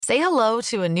Say hello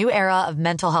to a new era of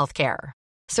mental health care.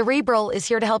 Cerebral is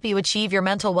here to help you achieve your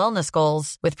mental wellness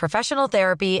goals with professional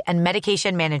therapy and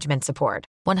medication management support.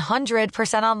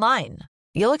 100% online.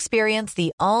 You'll experience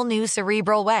the all-new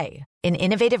Cerebral Way, an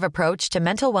innovative approach to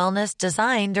mental wellness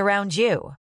designed around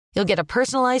you. You'll get a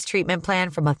personalized treatment plan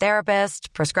from a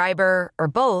therapist, prescriber, or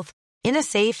both in a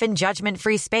safe and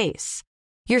judgment-free space.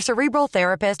 Your Cerebral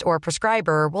therapist or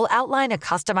prescriber will outline a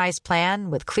customized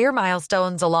plan with clear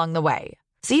milestones along the way,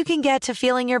 so you can get to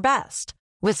feeling your best.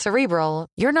 With Cerebral,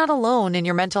 you're not alone in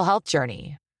your mental health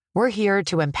journey. We're here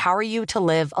to empower you to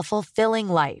live a fulfilling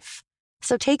life.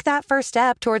 So take that first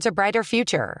step towards a brighter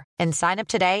future and sign up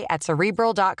today at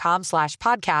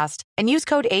Cerebral.com/podcast and use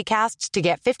code ACAST to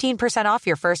get 15% off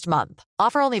your first month.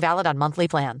 Offer only valid on monthly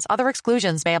plans. Other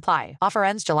exclusions may apply. Offer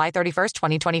ends July 31st,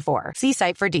 2024. See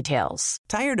site for details.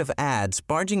 Tired of ads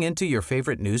barging into your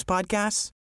favorite news podcasts?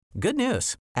 Good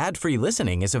news. Ad-free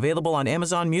listening is available on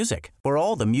Amazon Music for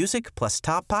all the music plus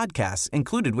top podcasts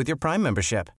included with your Prime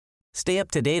membership. Stay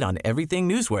up to date on everything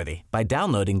newsworthy by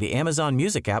downloading the Amazon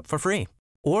Music app for free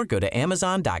or go to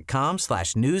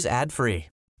amazon.com/news ad free.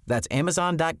 That's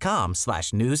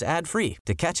amazon.com/news ad free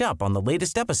to catch up on the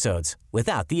latest episodes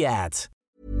without the ads.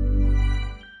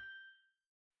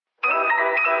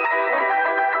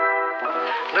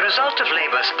 The result of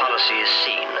Labour's policy is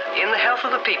seen in the health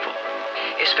of the people,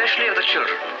 especially of the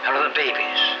children and of the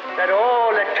babies. That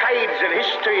all the tides of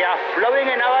history are flowing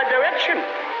in our direction.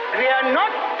 We are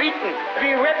not beaten.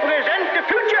 We represent the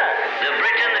future. The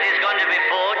Britain that is going to be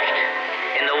forged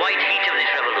in the white heat of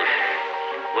this revolution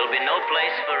will be no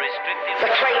place for restrictive... The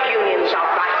trade unions are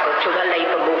vital to the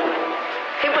labour movement.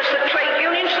 It was the trade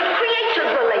unions that created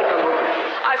the labour movement.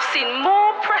 I've seen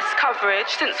more press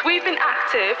coverage since we've been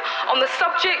active on the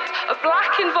subject of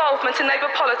black involvement in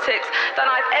labour politics than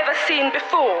I've ever seen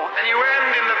before. And you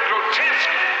end in the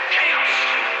grotesque chaos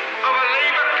of a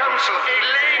Labour Council,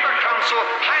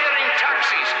 hiring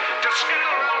taxis to skittle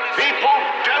around. People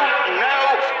don't know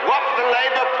what the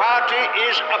Labour Party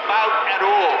is about at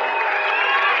all.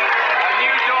 A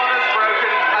new dawn has broken,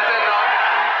 has it not?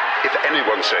 If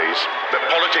anyone says that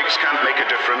politics can't make a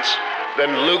difference,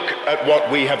 then look at what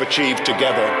we have achieved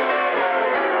together.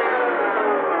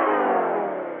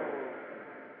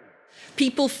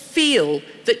 People feel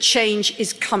that change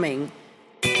is coming.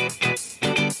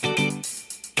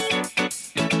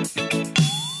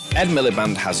 Ed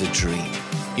Miliband has a dream.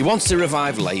 He wants to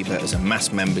revive Labour as a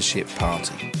mass membership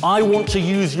party. I want to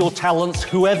use your talents,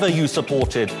 whoever you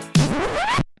supported.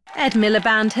 Ed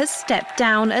Miliband has stepped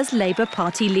down as Labour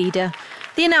Party leader.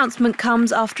 The announcement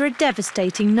comes after a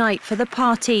devastating night for the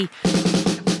party.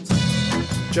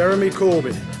 Jeremy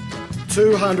Corbyn,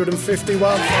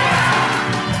 251.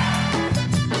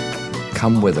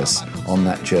 Come with us on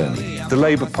that journey. The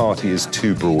Labour Party is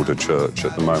too broad a church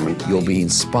at the moment. You'll be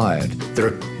inspired. There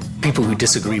are people who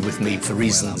disagree with me for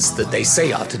reasons that they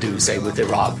say are to do, say, with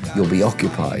Iraq. You'll be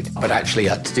occupied. But actually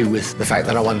had to do with the fact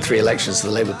that I won 3 elections for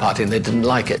the Labour Party and they didn't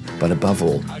like it. But above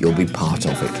all, you'll be part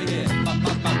of it.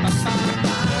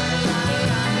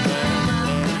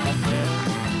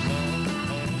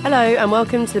 Hello and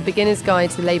welcome to the Beginner's Guide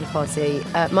to the Labour Party.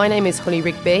 My name is Holly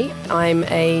Rigby. I'm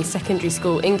a secondary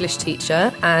school English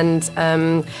teacher and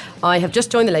I have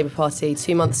just joined the Labour Party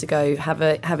 2 months ago,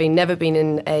 having never been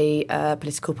in a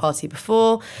political party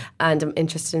before, and I'm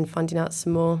interested in finding out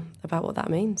some more about what that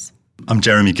means. I'm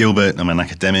Jeremy Gilbert. I'm an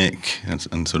academic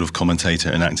and sort of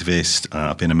commentator and activist.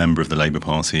 I've been a member of the Labour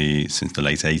Party since the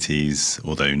late 80s,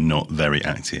 although not very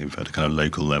active at a kind of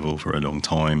local level for a long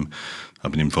time.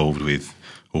 I've been involved with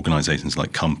organisations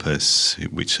like Compass,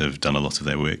 which have done a lot of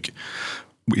their work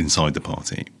inside the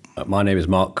party. My name is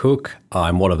Mark Cook.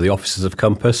 I'm one of the officers of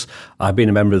Compass. I've been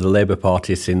a member of the Labour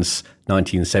Party since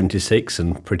 1976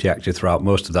 and pretty active throughout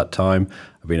most of that time.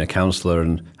 I've been a councillor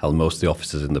and held most of the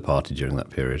offices in the party during that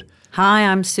period. Hi,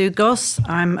 I'm Sue Goss.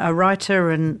 I'm a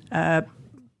writer and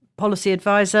policy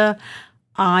advisor.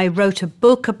 I wrote a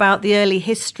book about the early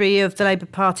history of the Labour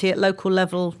Party at local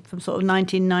level from sort of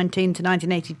 1919 to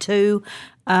 1982.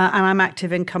 And I'm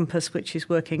active in Compass, which is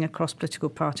working across political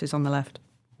parties on the left.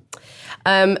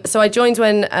 So I joined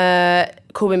when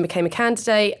Corbyn became a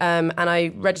candidate and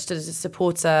I registered as a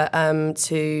supporter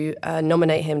to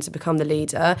nominate him to become the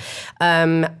leader.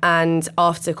 And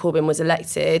after Corbyn was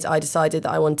elected, I decided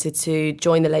that I wanted to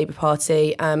join the Labour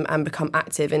Party and become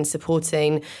active in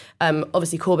supporting,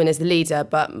 obviously Corbyn as the leader,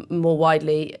 but more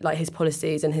widely like his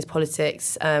policies and his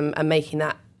politics and making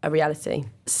that a reality.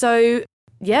 So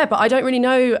yeah, but I don't really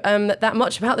know that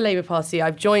much about the Labour Party.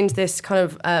 I've joined this kind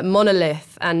of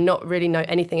monolith and not really know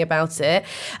anything about it.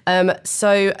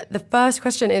 So the first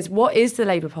question is, what is the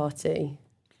Labour Party?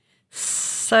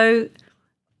 So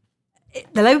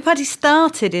the Labour Party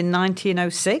started in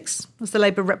 1906 as the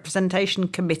Labour Representation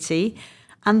Committee,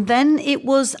 and then it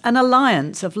was an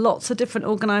alliance of lots of different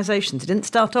organisations. It didn't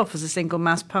start off as a single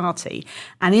mass party.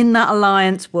 And in that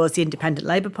alliance was the Independent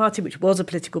Labour Party, which was a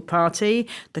political party,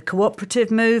 the cooperative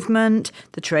movement,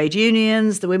 the trade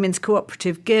unions, the Women's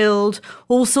Cooperative Guild,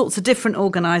 all sorts of different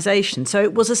organisations. So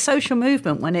it was a social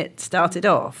movement when it started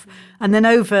off. And then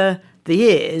over the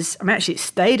years, actually it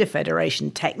stayed a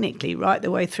federation technically right the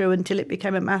way through until it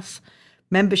became a mass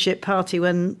membership party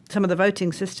when some of the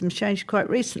voting systems changed quite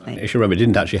recently. You should remember, it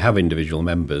didn't actually have individual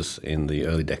members in the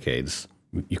early decades.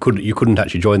 You couldn't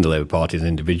actually join the Labour Party as an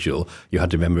individual. You had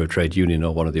to be a member of a trade union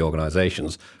or one of the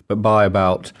organisations. But by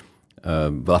about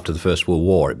after the First World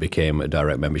War, it became a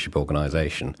direct membership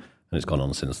organisation, and it's gone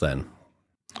on since then.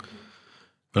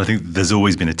 But I think there's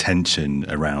always been a tension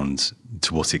around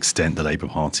to what extent the Labour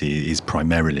Party is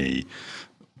primarily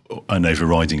and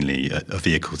overridingly a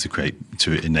vehicle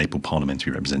to enable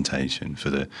parliamentary representation for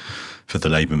the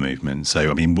Labour movement. So,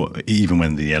 I mean, even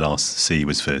when the LRC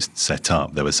was first set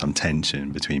up, there was some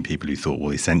tension between people who thought,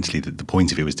 well, essentially the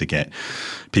point of it was to get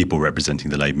people representing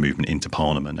the Labour movement into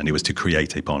Parliament, and it was to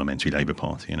create a parliamentary Labour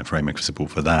Party and a framework of support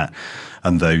for that.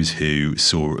 And those who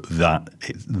saw that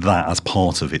as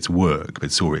part of its work,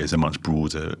 but saw it as a much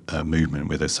broader movement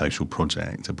with a social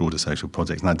project, a broader social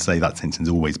project. And I'd say that tension's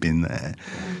always been there.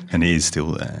 And it is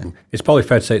still there. It's probably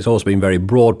fair to say it's also been very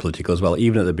broad political as well.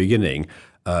 Even at the beginning,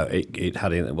 it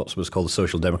had what was called the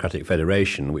Social Democratic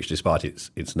Federation, which, despite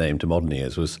its name to modern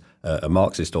ears, was a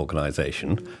Marxist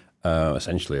organisation.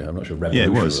 Essentially, I'm not sure. Yeah,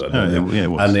 it was. Yeah,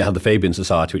 it was. And they had the Fabian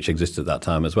Society, which existed at that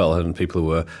time as well, and people who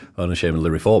were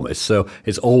unashamedly reformists. So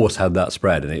it's always had that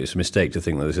spread, and it's a mistake to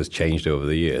think that this has changed over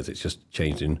the years. It's just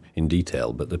changed in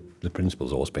detail, but the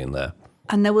principle's always been there.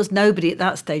 And there was nobody at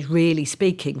that stage really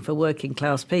speaking for working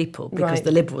class people, because Right.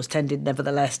 the Liberals tended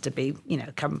nevertheless to be,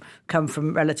 come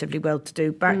from relatively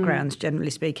well-to-do backgrounds,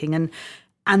 generally speaking.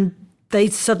 And they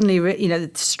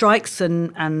suddenly, strikes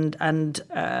and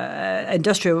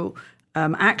industrial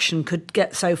action could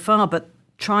get so far, but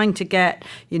trying to get,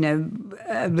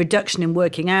 a reduction in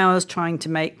working hours, trying to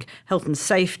make health and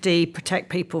safety, protect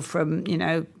people from,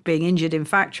 being injured in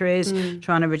factories,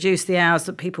 trying to reduce the hours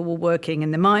that people were working in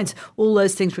the mines, all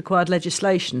those things required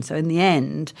legislation. So in the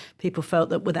end, people felt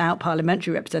that without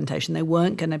parliamentary representation, they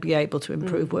weren't going to be able to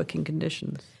improve working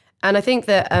conditions. And I think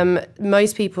that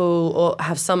most people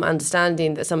have some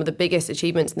understanding that some of the biggest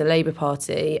achievements in the Labour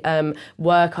Party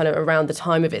were kind of around the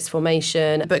time of its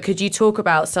formation. But could you talk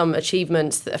about some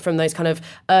achievements from those kind of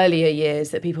earlier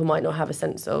years that people might not have a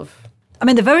sense of? I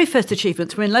mean, the very first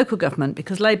achievements were in local government,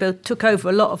 because Labour took over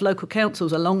a lot of local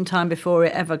councils a long time before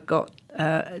it ever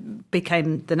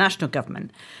became the national government.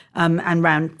 And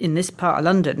round in this part of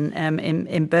London,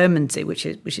 in Bermondsey, which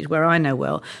is where I know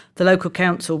well, the local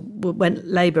council went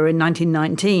Labour in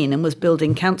 1919 and was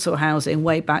building council housing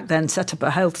way back then, set up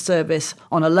a health service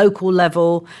on a local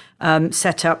level,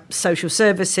 set up social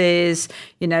services,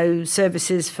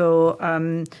 services for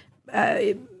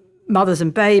mothers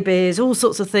and babies, all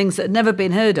sorts of things that had never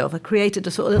been heard of. It created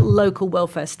a sort of little local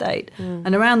welfare state.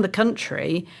 And around the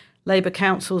country, Labour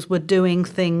councils were doing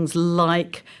things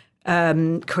like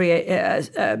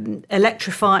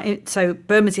electrify. So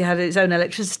Bermondsey had its own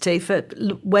electricity for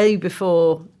way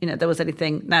before there was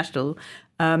anything national.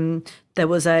 There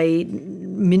was a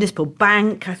municipal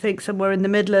bank, I think, somewhere in the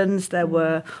Midlands. There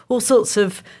were all sorts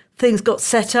of things got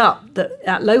set up that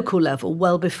at local level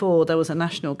well before there was a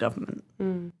national government.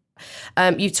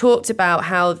 You've talked about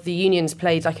how the unions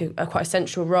played like a quite a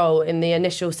central role in the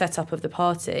initial setup of the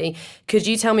party. Could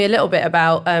you tell me a little bit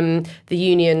about the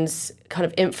unions' kind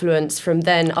of influence from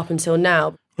then up until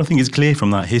now? I think it's clear from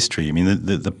that history. I mean,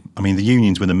 the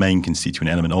unions were the main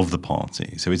constituent element of the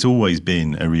party. So it's always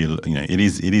been a real, it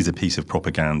is a piece of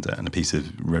propaganda and a piece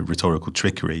of rhetorical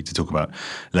trickery to talk about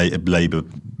the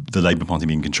Labour Party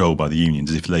being controlled by the unions,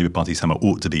 as if the Labour Party somehow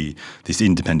ought to be this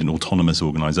independent, autonomous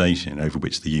organisation over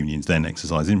which the unions then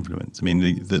exercise influence. I mean,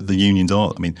 the unions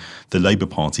are. I mean, the Labour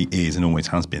Party is and always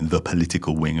has been the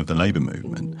political wing of the Labour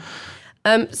movement.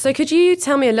 So could you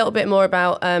tell me a little bit more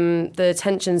about the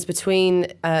tensions between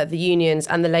the unions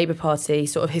and the Labour Party,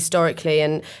 sort of historically,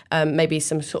 and maybe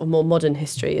some sort of more modern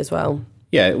history as well?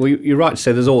 Yeah, well, you're right to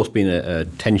say there's always been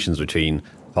tensions between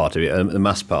the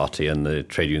Mass Party and the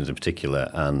trade unions in particular,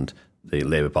 and the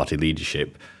Labour Party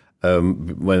leadership,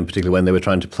 particularly when they were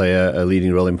trying to play a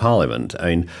leading role in Parliament. I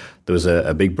mean, there was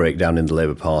a big breakdown in the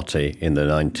Labour Party in the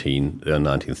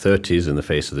 1930s in the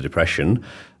face of the Depression,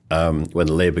 when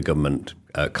the Labour government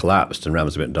collapsed and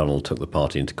Ramsay MacDonald took the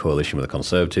party into coalition with the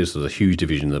Conservatives. There was a huge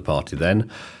division in the party then.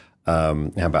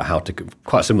 about how to,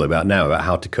 quite similar about now, about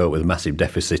how to cope with a massive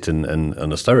deficit and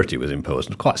austerity was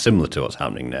imposed, quite similar to what's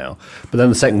happening now. But then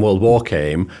the Second World War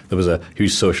came, there was a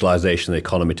huge socialisation of the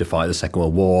economy to fight the Second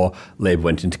World War. Labour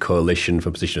went into coalition for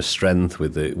a position of strength,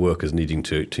 with the workers needing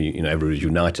to everybody was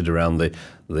united around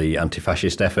the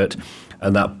anti-fascist effort,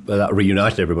 and that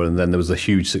reunited everybody. And then there was the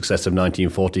huge success of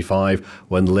 1945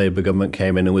 when the Labour government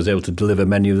came in and was able to deliver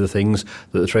many of the things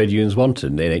that the trade unions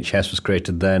wanted. The NHS was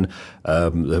created then,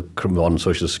 the modern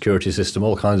social security system,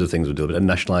 all kinds of things were delivered, and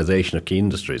nationalisation of key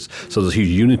industries. So there's huge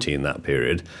unity in that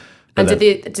period. And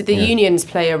did the unions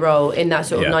play a role in that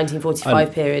sort of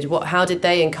 1945 period? How did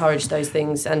they encourage those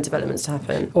things and developments to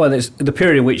happen? Well, it's the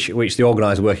period in which the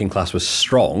organised working class was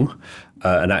strong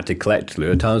and acted collectively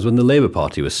at times when the Labour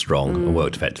Party was strong and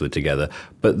worked effectively together.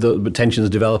 But tensions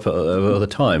develop at other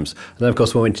times. And then, of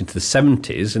course, when we went into the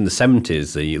 70s, in the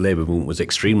 70s, the Labour movement was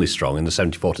extremely strong in the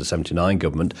 74 to 79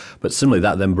 government. But similarly,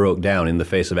 that then broke down in the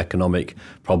face of economic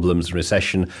problems and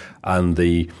recession. And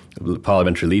the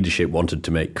parliamentary leadership wanted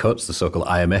to make cuts, the so-called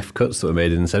IMF cuts that were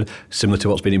made in the 70s, similar to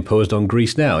what's been imposed on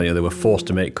Greece now. They were forced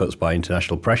to make cuts by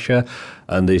international pressure.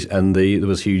 And there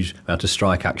was a huge amount of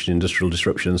strike action, industrial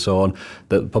disruption and so on,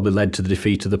 that probably led to the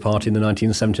defeat of the party in the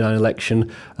 1979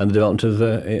 election and the development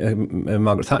of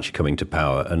Margaret Thatcher coming to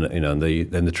power. And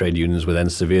then the trade unions were then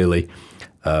severely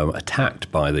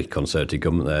attacked by the Conservative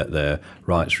government, their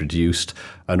rights reduced,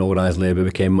 and organised labour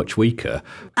became much weaker.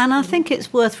 And I think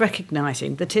it's worth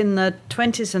recognising that in the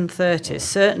 20s and 30s,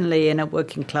 certainly in a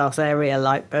working class area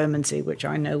like Bermondsey, which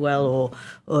I know well, or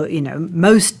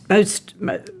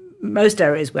most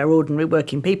areas where ordinary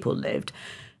working people lived,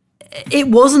 it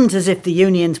wasn't as if the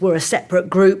unions were a separate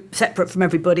group, separate from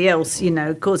everybody else,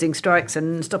 causing strikes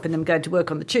and stopping them going to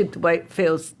work on the tube, the way it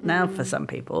feels now for some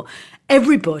people.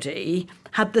 Everybody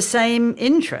had the same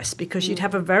interest because you'd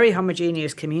have a very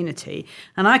homogeneous community.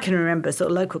 And I can remember sort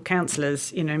of local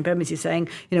councillors, in Bermondsey saying,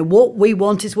 what we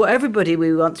want is what everybody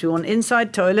we want. We want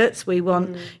inside toilets, we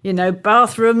want,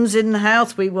 bathrooms in the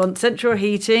house, we want central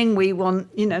heating, we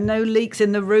want, no leaks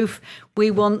in the roof, we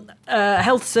want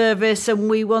health service, and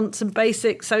we want some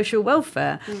basic social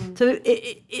welfare. So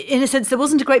in a sense, there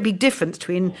wasn't a great big difference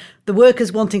between the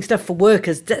workers wanting stuff for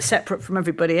workers separate from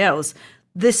everybody else.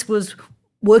 This was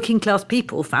working class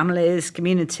people, families,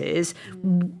 communities,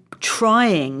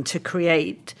 trying to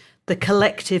create the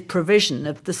collective provision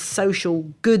of the social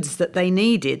goods that they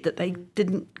needed, that they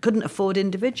couldn't afford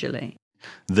individually.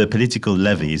 The political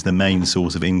levy is the main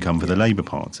source of income for the Labour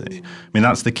Party. I mean,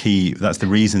 that's the key. That's the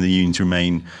reason the unions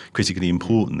remain critically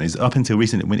important. Is up until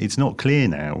recently, when it's not clear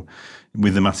now,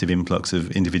 with the massive influx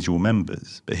of individual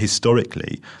members. But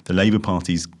historically, the Labour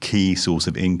Party's key source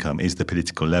of income is the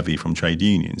political levy from trade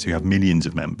unions, who have millions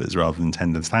of members rather than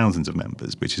tens of thousands of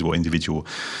members, which is what individual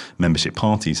membership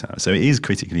parties have. So it is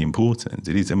critically important.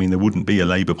 It is. I mean, there wouldn't be a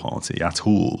Labour Party at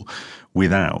all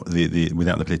without the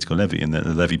political levy and the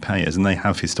levy payers, and they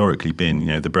have historically been,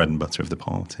 the bread and butter of the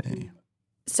party.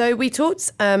 So we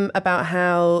talked about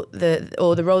how the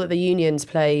role that the unions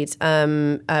played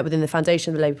within the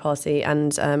foundation of the Labour Party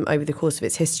and over the course of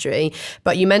its history.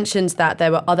 But you mentioned that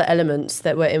there were other elements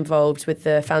that were involved with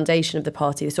the foundation of the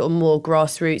party, the sort of more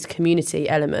grassroots community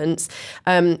elements.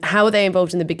 How were they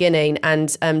involved in the beginning,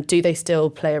 and do they still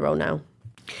play a role now?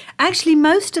 Actually,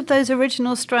 most of those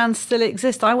original strands still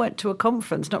exist. I went to a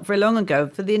conference not very long ago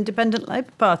for the Independent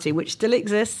Labour Party, which still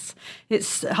exists.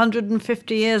 It's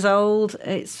 150 years old.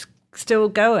 It's still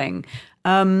going.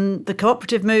 The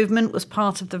cooperative movement was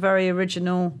part of the very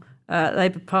original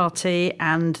Labour Party,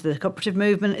 and the cooperative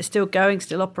movement is still going,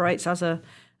 still operates as a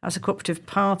cooperative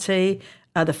party.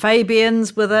 The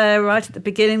Fabians were there right at the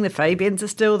beginning. The Fabians are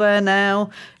still there now.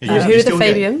 Who are the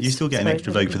Fabians? You still get an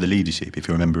extra vote for the leadership if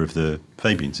you're a member of the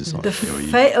Fabian Society.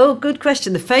 Good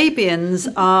question. The Fabians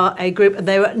are a group.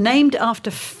 They were named after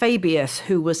Fabius,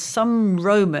 who was some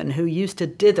Roman who used to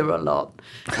dither a lot.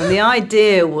 And the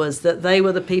idea was that they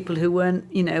were the people who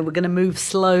weren't, were going to move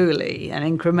slowly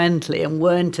and incrementally and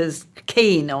weren't as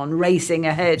keen on racing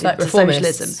ahead into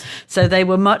socialism. So they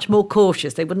were much more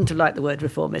cautious. They wouldn't have liked the word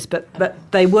reformist, but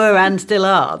they were and still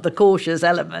are the cautious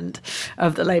element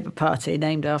of the Labour Party,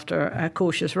 named after a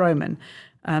cautious Roman.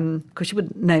 Because you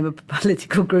wouldn't name a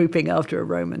political grouping after a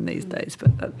Roman these days,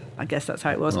 but I guess that's how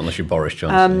it was. Unless you're Boris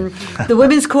Johnson. The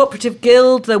Women's Cooperative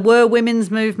Guild, there were women's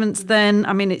movements then.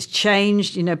 I mean, it's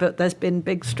changed, but there's been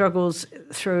big struggles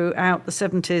throughout the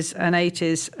 70s and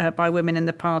 80s by women in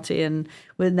the party, and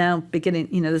we're now beginning,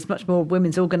 there's much more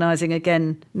women's organising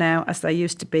again now as there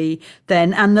used to be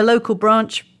then. And the local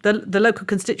branch, the local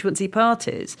constituency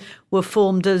parties were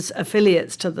formed as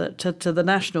affiliates to the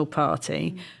National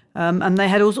Party. And they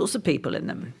had all sorts of people in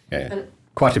them. Yeah.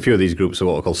 quite a few of these groups are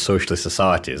what are called socialist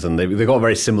societies, and they've got a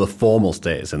very similar formal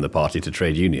status in the party to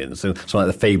trade unions. So like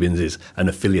the Fabians is an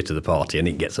affiliate of the party and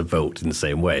it gets a vote in the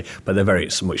same way, but they're very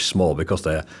much small because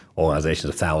they're organisations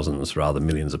of thousands rather than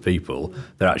millions of people.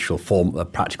 Their actual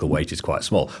practical weight is quite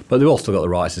small, but they've also got the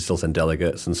rights to still send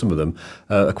delegates, and some of them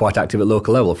are quite active at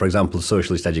local level. For example, the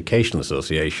Socialist Educational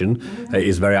Association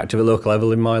is very active at local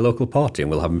level in my local party,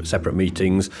 and we'll have separate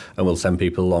meetings and we'll send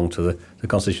people along to the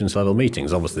constituency level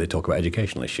meetings. Obviously they talk about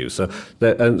educational issues, so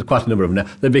there's quite a number of them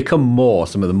now. They've become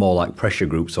some of the more like pressure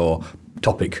groups or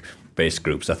topic based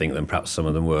groups, I think, than perhaps some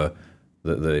of them were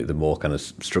the more kind of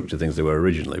structured things they were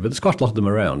originally. But there's quite a lot of them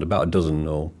around, about a dozen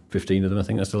or 15 of them I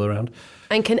think are still around.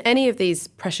 And can any of these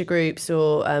pressure groups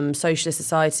or socialist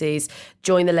societies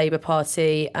join the Labour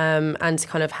Party and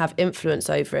kind of have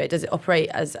influence over it? Does it operate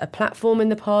as a platform in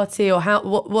the party, or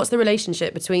what's the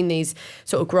relationship between these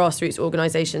sort of grassroots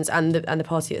organisations and the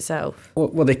party itself?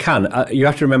 Well, they can. You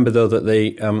have to remember, though,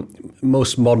 that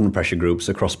most modern pressure groups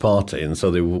are cross-party, and so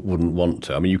they wouldn't want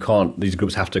to. I mean, you can't. These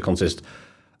groups have to consist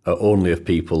only of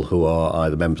people who are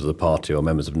either members of the party or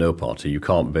members of no party. You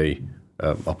can't be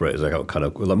operate as a kind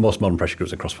of, like most modern pressure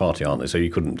groups are cross-party, aren't they? So you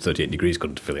couldn't, 38 Degrees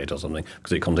couldn't affiliate or something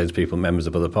because it contains people, members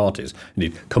of other parties.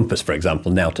 Indeed, Compass, for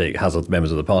example, now has members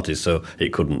of the parties, so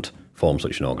it couldn't form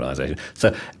such an organisation.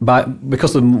 So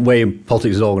because of the way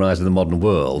politics is organised in the modern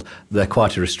world, they're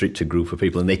quite a restricted group of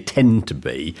people, and they tend to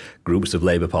be groups of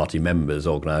Labour Party members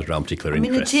organised around particular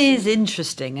interests. I mean, it is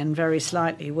interesting and very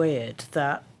slightly weird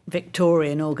that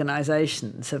Victorian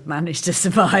organisations have managed to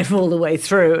survive all the way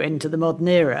through into the modern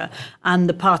era, and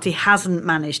the party hasn't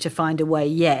managed to find a way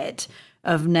yet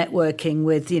of networking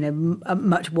with, a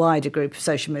much wider group of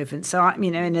social movements. So,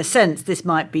 in a sense, this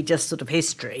might be just sort of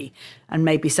history and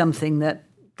maybe something that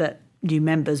new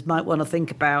members might want to think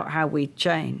about how we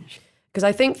change. Because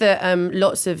I think that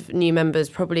lots of new members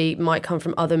probably might come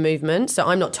from other movements. So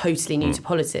I'm not totally new to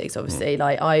politics, obviously.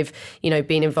 Like I've,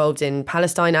 been involved in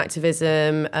Palestine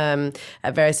activism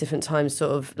at various different times,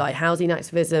 sort of like housing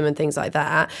activism and things like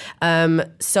that.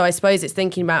 So I suppose it's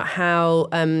thinking about how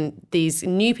these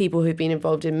new people who've been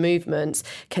involved in movements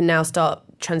can now start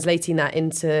translating that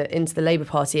into the Labour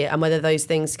Party, and whether those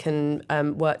things can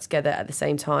work together at the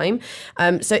same time.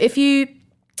 So if you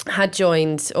had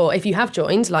joined, or if you have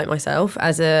joined, like myself,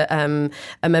 as a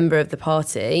member of the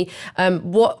party,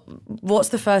 what's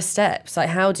the first steps? Like,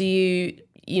 how do you,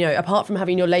 apart from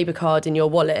having your Labour card in your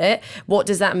wallet, what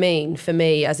does that mean for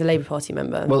me as a Labour Party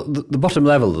member? Well, the bottom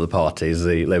level of the party is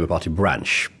the Labour Party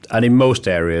branch. And in most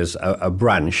areas, a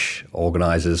branch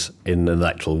organises in an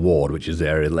electoral ward, which is the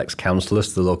area that elects councillors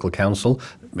to the local council.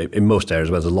 In most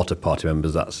areas where there's a lot of party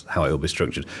members, that's how it will be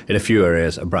structured. In a few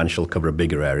areas, a branch will cover a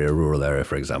bigger area, a rural area,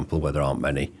 for example, where there aren't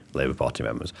many Labour Party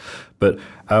members. But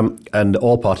and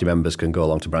all party members can go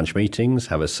along to branch meetings,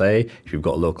 have a say. If you've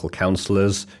got local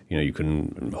councillors, you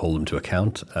can hold them to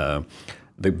account.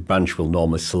 The branch will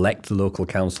normally select the local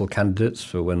council candidates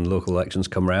for when local elections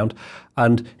come round,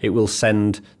 and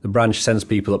the branch sends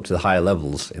people up to the higher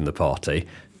levels in the party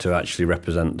to actually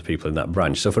represent the people in that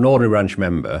branch. So for an ordinary branch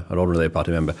member, an ordinary Labour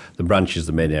Party member, the branch is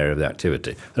the main area of the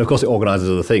activity. And of course it organises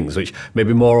other things, which may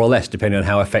be more or less depending on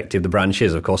how effective the branch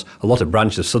is. Of course, a lot of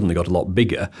branches have suddenly got a lot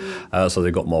bigger, so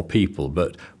they've got more people.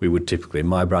 But in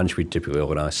my branch, we'd typically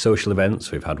organise social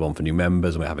events. We've had one for new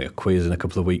members, and we're having a quiz in a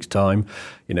couple of weeks' time,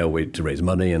 to raise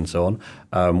money and so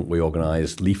on. We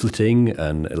organise leafleting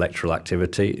and electoral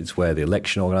activity. It's where the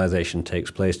election organisation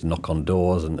takes place, to knock on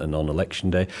doors and on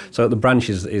election day. So the branch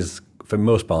is, for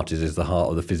most parties, is the heart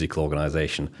of the physical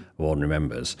organisation of ordinary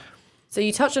members. So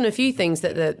you touched on a few things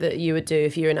that you would do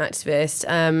if you're an activist,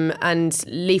 and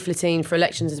leafleting for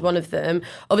elections is one of them.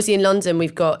 Obviously in London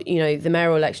we've got, the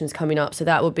mayoral elections coming up, so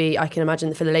that will be, I can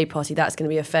imagine for the Labour Party, that's going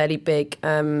to be a fairly big,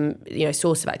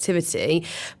 source of activity.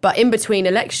 But in between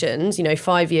elections,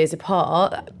 5 years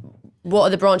apart, what are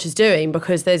the branches doing?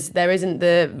 Because there isn't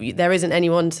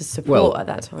anyone to support at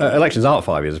that time. Elections aren't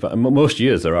 5 years, but most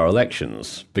years there are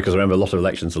elections, because remember, a lot of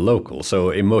elections are local. So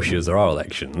in most years there are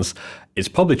elections. It's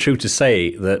probably true to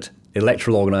say that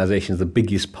electoral organisation is the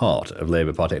biggest part of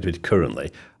Labour Party activity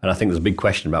currently. And I think there's a big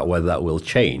question about whether that will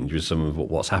change with some of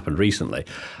what's happened recently.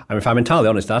 And if I'm entirely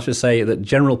honest, I have to say that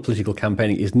general political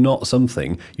campaigning is not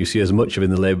something you see as much of in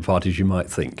the Labour Party as you might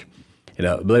think.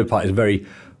 The Labour Party is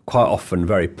quite often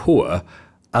very poor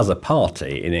as a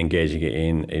party in engaging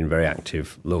in very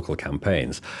active local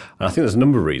campaigns. And I think there's a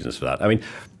number of reasons for that. I mean,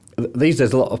 these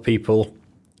days a lot of people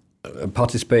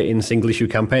participate in single-issue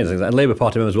campaigns. And Labour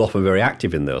Party members will often be very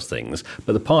active in those things,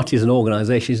 but the party as an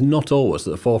organisation is not always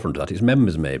at the forefront of that. Its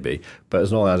members may be, but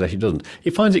as an organisation it doesn't.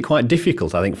 It finds it quite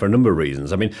difficult, I think, for a number of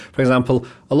reasons. I mean, for example,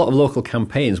 a lot of local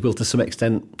campaigns will to some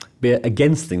extent be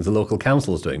against things the local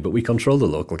council is doing, but we control the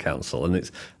local council, and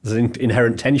there's an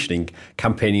inherent tension in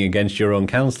campaigning against your own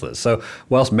councillors. So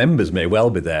whilst members may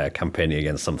well be there campaigning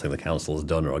against something the council has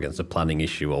done or against a planning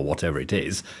issue or whatever it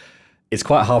is, it's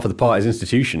quite hard for the party's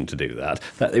institution to do that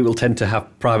it will tend to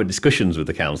have private discussions with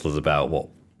the councillors about what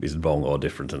is wrong or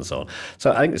different and so on.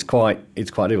 So I think it's quite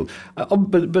difficult.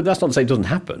 But that's not to say it doesn't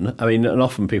happen. I mean, and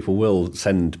often people will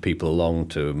send people along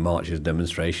to marches,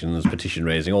 demonstrations, petition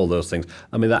raising, all those things.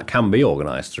 I mean, that can be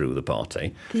organised through the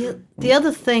party. The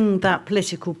other thing that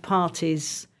political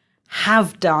parties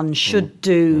have done, should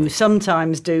do,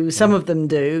 sometimes do, some of them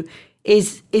do,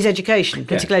 is education,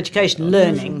 political education,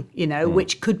 learning,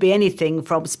 which could be anything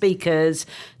from speakers,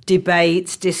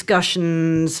 debates,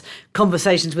 discussions,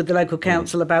 conversations with the local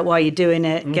council about why you're doing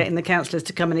it, getting the councillors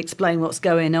to come and explain what's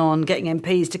going on, getting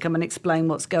MPs to come and explain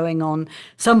what's going on.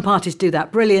 Some parties do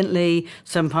that brilliantly,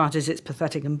 some parties it's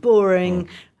pathetic and boring,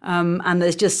 and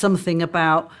there's just something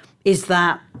about, is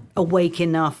that awake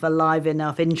enough, alive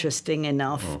enough, interesting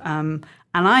enough? And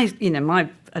my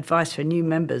advice for new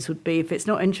members would be, if it's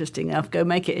not interesting enough, go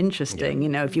make it interesting.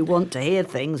 If you want to hear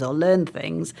things or learn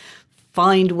things,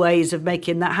 find ways of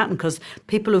making that happen, because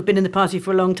people who've been in the party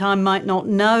for a long time might not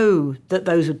know that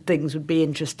those things would be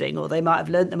interesting, or they might have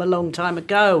learnt them a long time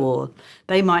ago, or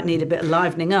they might need a bit of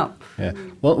livening up. Yeah.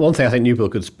 One thing I think new people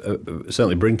could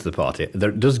certainly bring to the party,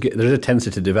 there is a tendency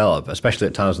to develop, especially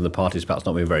at times when the party's perhaps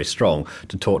not been very strong,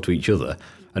 to talk to each other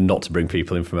and not to bring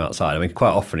people in from outside. I mean,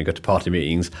 quite often you go to party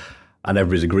meetings and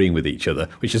everybody's agreeing with each other,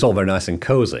 which is all very nice and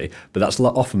cosy, but that's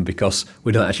often because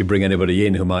we don't actually bring anybody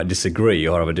in who might disagree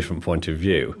or have a different point of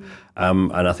view.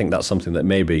 And I think that's something that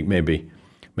maybe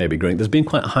growing. There's been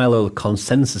quite a high level of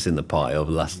consensus in the party over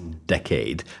the last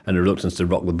decade, and a reluctance to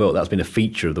rock the boat. That's been a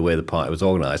feature of the way the party was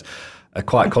organised.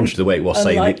 Quite contrary to the way it was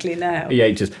saying. Unlikely now. Yeah,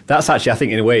 that's actually, I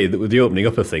think, in a way, that with the opening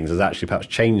up of things has actually perhaps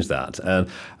changed that.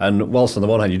 And whilst on the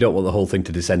one hand, you don't want the whole thing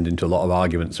to descend into a lot of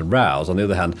arguments and rows, on the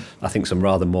other hand, I think some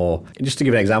rather more... Just to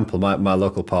give an example, my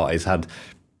local parties had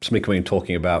somebody coming and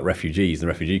talking about refugees and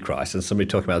the refugee crisis, and somebody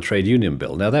talking about the trade union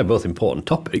bill. Now, they're both important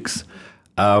topics,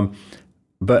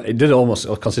 but it did almost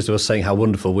consist of us saying how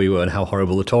wonderful we were and how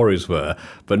horrible the Tories were,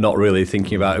 but not really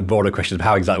thinking about broader questions of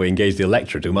how exactly we engage the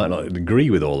electorate, who might not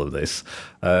agree with all of this,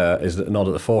 is not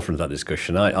at the forefront of that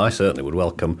discussion. I certainly would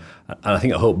welcome,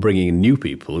 and I hope bringing in new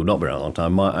people who've not been around a long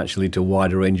time might actually lead to a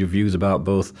wider range of views about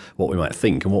both what we might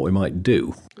think and what we might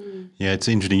do. Yeah, it's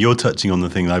interesting. You're touching on the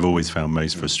thing I've always found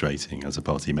most frustrating as a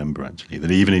party member, actually,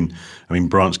 that even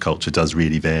branch culture does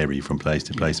really vary from place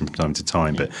to place and from time to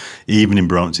time, but even in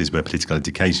branches where political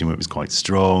education work was quite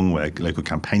strong, where local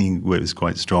campaigning work was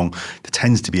quite strong, there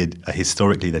tends to be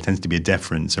a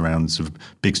deference around sort of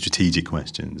big strategic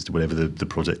questions, to whatever the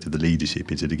project of the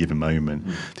leadership is at a given moment.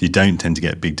 You don't tend to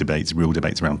get big debates, real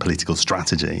debates around political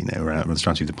strategy, around the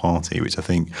strategy of the party, which I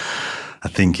think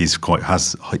is quite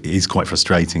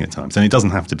frustrating at times, and it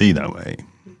doesn't have to be that way.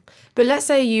 But let's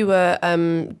say you were,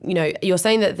 you're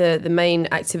saying that the main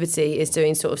activity is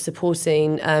doing sort of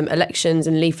supporting elections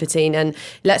and leafleting, and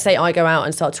let's say I go out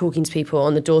and start talking to people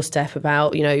on the doorstep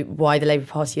about, why the Labour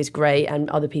Party is great and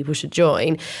other people should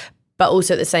join. But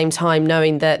also at the same time,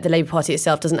 knowing that the Labour Party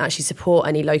itself doesn't actually support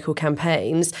any local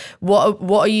campaigns,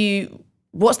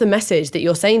 what's the message that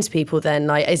you're saying to people then?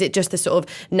 Like, is it just the sort of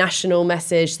national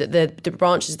message that the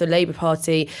branches of the Labour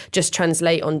Party just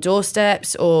translate on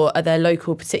doorsteps, or are there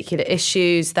local particular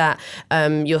issues that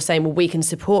you're saying, well, we can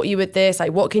support you with this?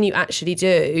 Like, what can you actually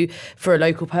do for a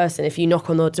local person if you knock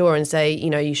on their door and say,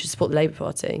 you should support the Labour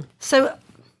Party? So,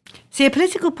 see, a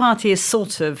political party is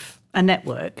sort of a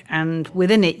network, and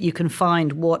within it you can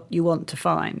find what you want to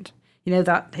find.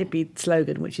 That hippie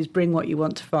slogan, which is bring what you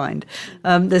want to find.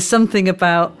 There's something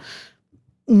about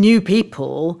new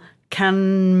people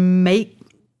can make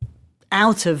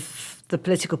out of the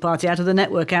political party, out of the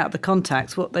network, out of the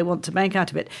contacts, what they want to make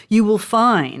out of it. You will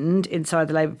find inside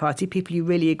the Labour Party people you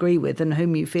really agree with and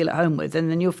whom you feel at home with,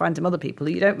 and then you'll find some other people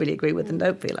who you don't really agree with and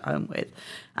don't feel at home with.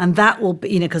 And that will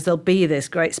be, because there'll be this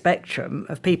great spectrum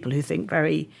of people who think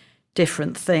very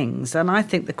different things. And I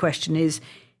think the question is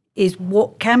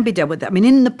what can be done with that. I mean,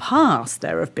 in the past,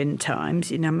 there have been times,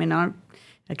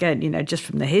 just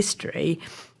from the history,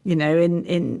 when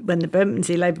the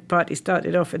Bermondsey Labour Party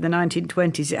started off in the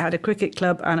 1920s, it had a cricket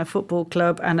club and a football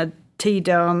club and a tea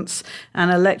dance and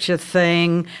a lecture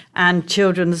thing and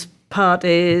children's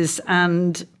parties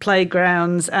and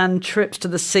playgrounds and trips to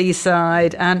the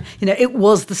seaside, and it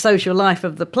was the social life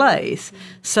of the place.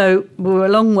 So we're a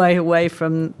long way away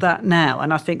from that now,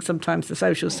 and I think sometimes the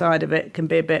social side of it can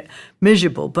be a bit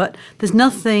miserable, but there's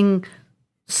nothing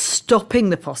stopping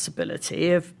the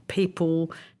possibility of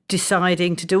people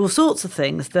deciding to do all sorts of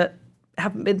things that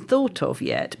haven't been thought of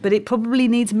yet, but it probably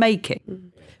needs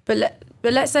making.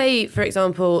 But let's say, for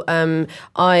example,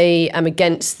 I am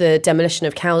against the demolition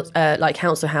of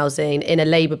council housing in a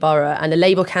Labour borough, and a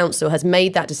Labour council has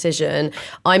made that decision.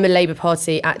 I'm a Labour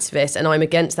Party activist, and I'm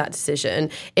against that decision.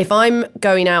 If I'm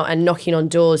going out and knocking on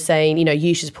doors saying,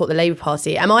 you should support the Labour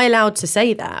Party, am I allowed to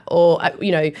say that, or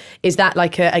is that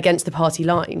like against the party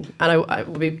line? And I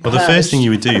would be. Well, the first thing you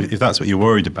would do, if that's what you're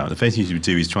worried about, the first thing you would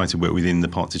do is try to work within the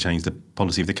party to change the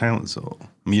policy of the council.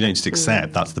 I mean, you don't just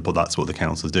accept that's what the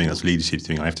council is doing. That's leadership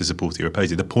doing. I have to support it or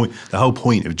oppose it. The whole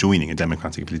point of joining a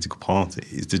democratic political party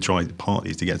is to try the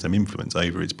parties to get some influence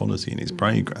over its policy and its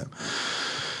programme.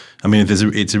 I mean,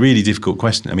 it's a really difficult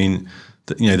question. I mean,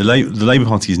 the Labour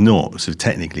Party is not sort of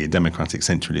technically a democratic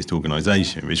centralist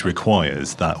organisation, which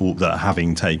requires that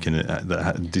having taken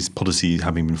this policy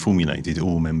having been formulated,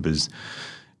 all members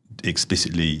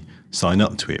explicitly sign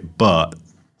up to it. But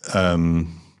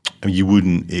it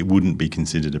wouldn't be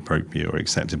considered appropriate or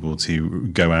acceptable to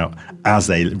go out as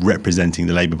representing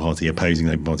the Labour Party, opposing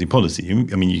Labour Party policy.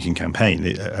 I mean, you can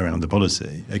campaign around the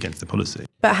policy, against the policy.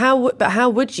 But how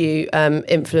would you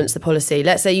influence the policy?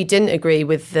 Let's say you didn't agree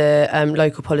with the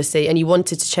local policy and you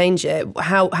wanted to change it.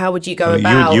 How would you go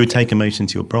about? You would take a motion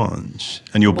to your branch,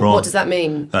 and your branch. What does that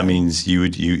mean? That means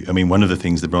I mean, one of the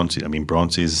things the branches. I mean,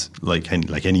 branches like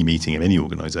any meeting of any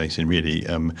organisation really.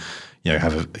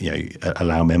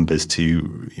 Allow members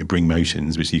to bring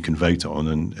motions which you can vote on,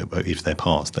 and if they're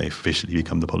passed, they officially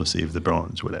become the policy of the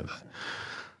branch, whatever.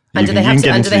 And do they have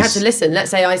to listen?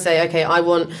 Let's say I say, okay, I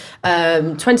want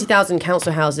 20,000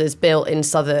 council houses built in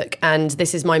Southwark, and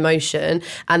this is my motion,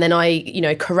 and then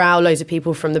I, corral loads of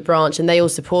people from the branch, and they all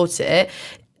support it.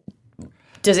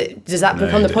 Does that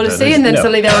become the policy, and then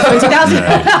suddenly there are 20,000?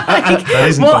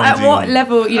 At what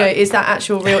level, is that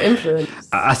actual real influence?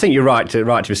 I think you're right to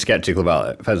be sceptical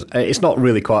about it. It's not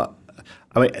really quite.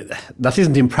 I mean, that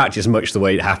isn't in practice much the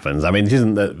way it happens. I mean, it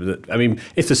isn't that. I mean,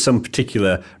 if there's some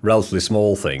particular relatively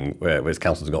small thing where the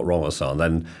council's got wrong or so on,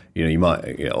 then you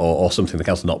might, or something the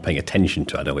council's not paying attention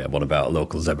to. I know we have one about a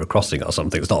local zebra crossing or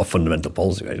something. It's not a fundamental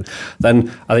policy.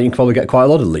 Then I think you can probably get quite a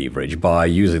lot of leverage by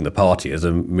using the party as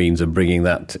a means of bringing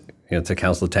that to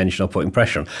council attention or putting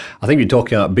pressure on. I think you're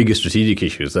talking about bigger strategic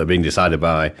issues that are being decided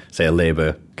by, say, a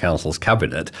Labour council's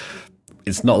cabinet.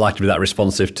 It's not likely to be that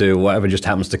responsive to whatever just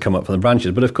happens to come up from the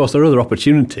branches. But of course, there are other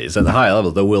opportunities. At the higher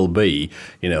level, there will be,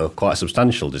 quite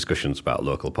substantial discussions about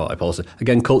local party policy.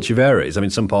 Again, culture varies. I mean,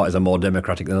 some parties are more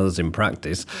democratic than others in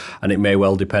practice, and it may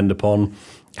well depend upon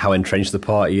how entrenched the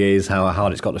party is, how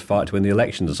hard it's got to fight to win the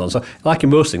elections and so on. So, like in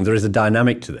most things, there is a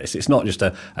dynamic to this. It's not just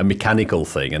a mechanical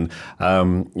thing. And,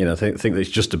 think that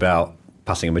it's just about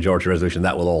passing a majority resolution,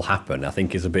 that will all happen, I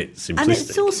think is a bit simplistic. And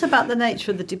it's also about the nature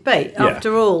of the debate. Yeah.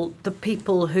 After all, the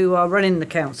people who are running the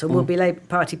council will be Labour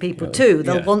Party people too.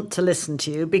 They'll want to listen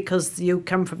to you because you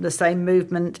come from the same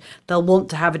movement. They'll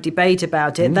want to have a debate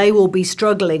about it. They will be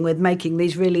struggling with making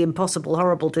these really impossible,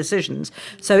 horrible decisions.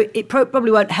 So it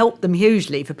probably won't help them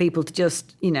hugely for people to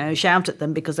just, shout at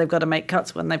them because they've got to make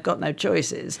cuts when they've got no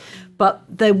choices. But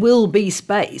there will be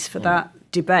space for that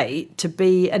debate to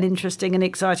be an interesting and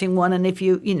exciting one, and if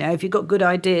you've got good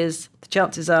ideas, the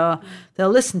chances are they'll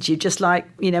listen to you, just like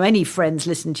any friends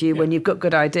listen to you when you've got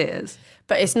good ideas.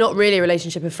 But it's not really a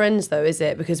relationship of friends, though, is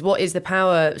it? Because what is the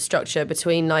power structure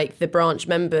between the branch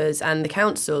members and the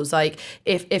councils?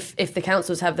 If the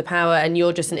councils have the power and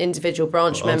you're just an individual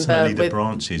branch member, ultimately the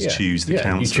branches choose the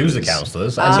councillors. You choose the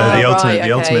councillors. So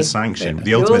the ultimate sanction would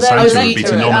be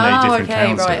to nominate different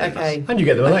councillors. Right, okay. And you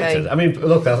get them elected. I mean,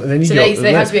 look,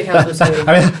 they have to be a council too.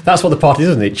 I mean, that's what the party does,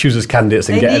 isn't it? It chooses candidates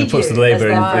and puts the Labour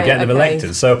in and get them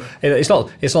elected. So it's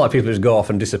not like people just go off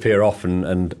and disappear off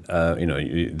and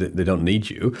they don't need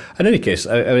you. In any case,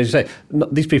 as you say,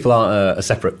 these people aren't a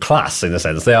separate class in a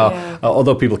sense. They are,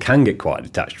 although people can get quite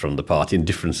detached from the party, and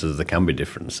there can be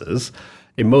differences.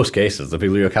 In most cases, the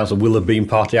people who are council will have been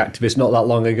party activists not that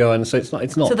long ago, and so it's not.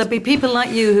 So there'll be people like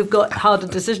you who've got harder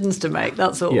decisions to make.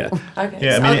 That's all. Yeah. Okay.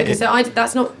 Yeah.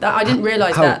 I didn't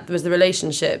realise that was the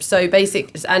relationship. So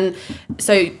basically,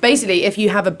 if you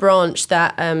have a branch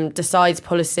that decides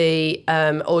policy,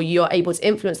 or you're able to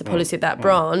influence the policy of that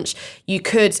branch, you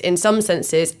could, in some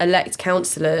senses, elect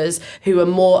councillors who are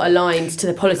more aligned to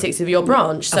the politics of your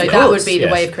branch. So that would be the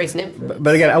way of creating influence.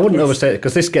 But again, I wouldn't overstate it,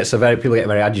 because this gets people get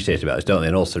very agitated about this, don't generally,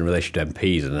 and also in relation to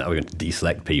MPs, and are we going to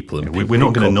deselect people? And we're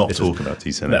not going to not talk about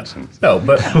deselections. No,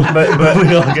 but we're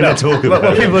not going to talk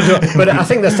about it. But I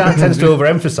think that tends to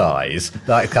overemphasise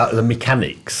like the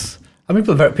mechanics. I mean,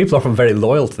 people are often very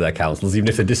loyal to their councillors, even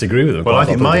if they disagree with them. Well, I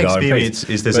think my experience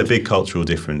is there's a big cultural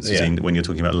difference between when you're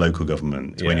talking about local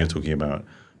government, when you're talking about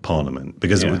Parliament,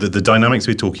 because the dynamics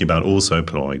we're talking about also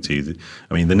apply to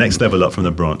the next level up from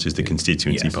the branch is the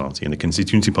constituency party, and the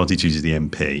constituency party chooses the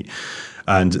MP.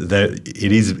 And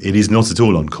it is not at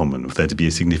all uncommon for there to be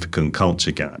a significant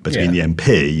culture gap between the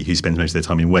MP, who spends most of their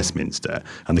time in Westminster,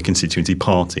 and the constituency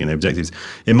party and their objectives.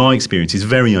 In my experience, it's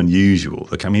very unusual.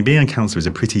 Look, I mean, being a councillor is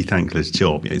a pretty thankless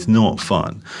job. It's not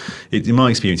fun. In my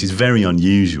experience, it's very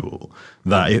unusual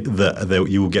that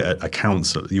you will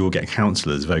get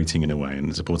councillors voting in a way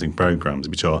and supporting programmes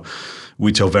which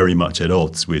are very much at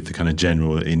odds with the kind of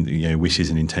general wishes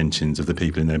and intentions of the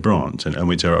people in their branch, and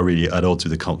which are really at odds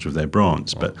with the culture of their branch.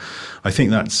 But I think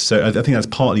that's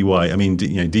partly why. I mean,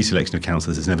 deselection of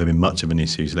councillors has never been much of an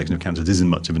issue. Selection of councillors isn't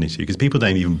much of an issue because people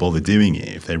don't even bother doing it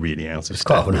if they're really out of step. It's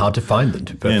quite often hard to find them,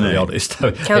 to be perfectly honest.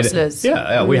 Councillors.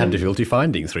 We had difficulty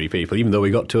finding 3 people, even though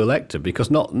we got 2 elected, because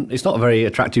it's not a very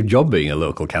attractive job being a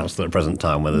local councillor at the present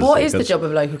time. What is the job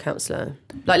of a local councillor?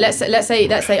 Like, let's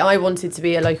say I wanted to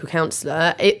be a local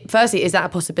councillor. Firstly, is that a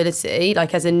possibility?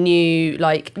 Like, as a new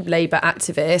Labour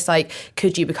activist,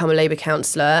 could you become a Labour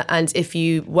councillor? And if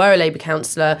you were a Labour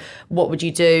councillor, what would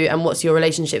you do? And what's your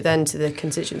relationship then to the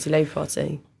constituency Labour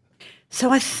Party?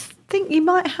 So I think you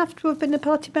might have to have been a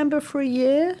party member for a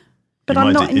year. But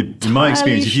in my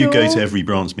experience, if you go to every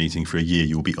branch meeting for a year,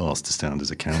 you'll be asked to stand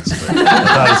as a councillor.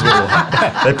 That is what will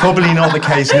happen. They're probably not the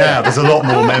case now. There's a lot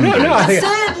more members. It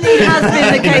certainly has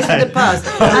been the case in the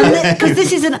past. Because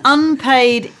this is an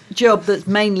unpaid job that's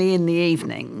mainly in the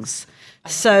evenings.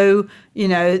 So,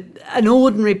 an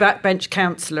ordinary backbench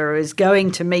councillor is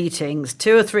going to meetings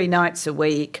 2 or 3 nights a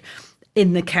week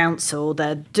in the council.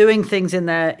 They're doing things in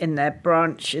their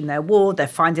branch, in their ward. They're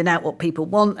finding out what people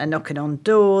want. They're knocking on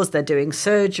doors. They're doing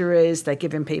surgeries. They're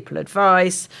giving people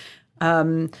advice.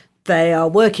 They are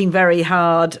working very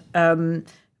hard,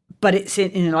 but it's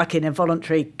in a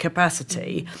voluntary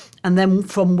capacity. And then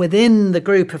from within the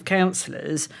group of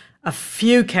councillors, a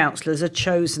few councillors are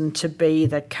chosen to be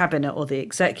the cabinet or the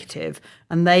executive,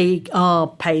 and they are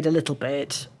paid a little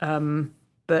bit.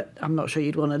 But I'm not sure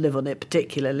you'd want to live on it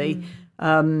particularly.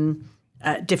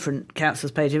 Different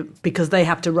councillors paid because they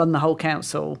have to run the whole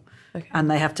council,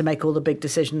 and they have to make all the big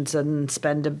decisions and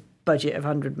spend a budget of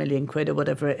 100 million quid or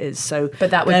whatever it is. But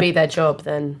that would be their job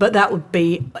then. But that would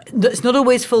be. It's not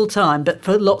always full time, but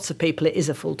for lots of people, it is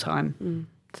a full time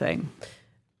thing.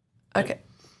 Okay.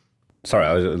 Sorry,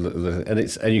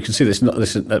 and you can see this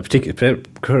particularly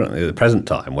currently at the present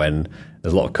time when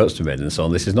there's a lot of cuts to be made and so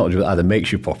on. This is not just either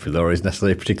makes you popular or is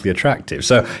necessarily particularly attractive.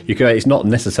 So it's not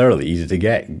necessarily easy to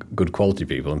get good quality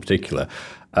people in particular.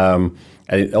 And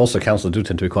also, councillors do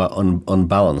tend to be quite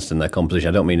unbalanced in their composition.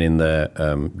 I don't mean in their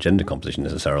gender composition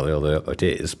necessarily, although it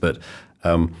is, but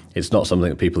it's not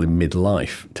something that people in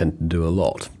midlife tend to do a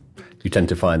lot. You tend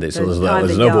to find that there's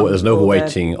no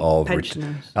overweighting of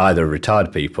either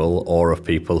retired people or of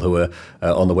people who are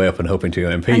on the way up and hoping to go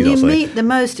MPs. And you meet the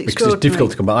most extraordinary. Because it's difficult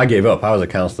to combine. I gave up. I was a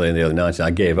councillor in the early 90s. I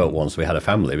gave up once we had a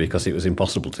family because it was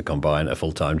impossible to combine a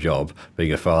full-time job,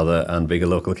 being a father and being a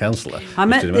local councillor. I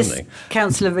met this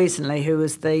councillor recently who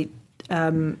was the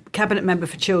cabinet member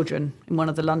for children in one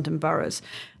of the London boroughs,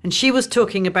 and she was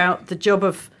talking about the job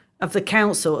of the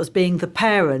council as being the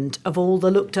parent of all the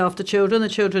looked after children, the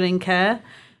children in care.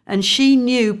 And she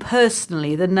knew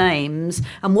personally the names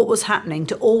and what was happening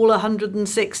to all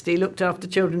 160 looked after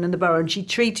children in the borough. And she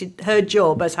treated her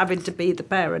job as having to be the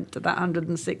parent to that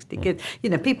 160 kids.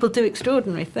 People do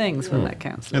extraordinary things when they're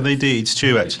councillors. Yeah, they do. It's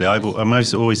true, actually. I've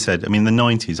always said, in the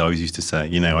 90s, I always used to say,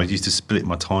 I used to split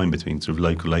my time between sort of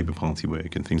local Labour Party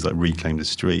work and things like Reclaim the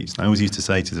Streets. And I always used to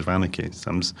say to the anarchists,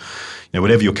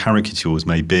 whatever your caricatures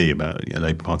may be about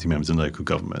Labour Party members and local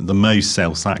government, the most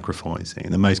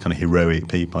self-sacrificing, the most kind of heroic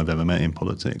people I've ever met in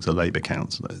politics are Labour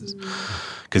councillors,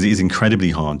 because it is an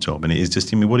incredibly hard job, and it is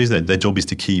just, what is their job is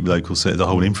to keep the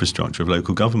whole infrastructure of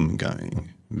local government going,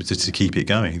 just to keep it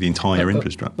going, the entire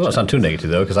infrastructure. Well, that sounds too negative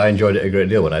though, because I enjoyed it a great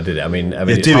deal when I did it.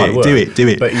 It's do hard work, do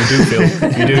it. But you do feel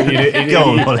Go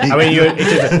on, Molly.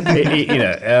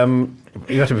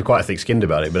 You have to be quite thick-skinned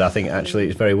about it, but I think actually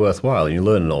it's very worthwhile, and you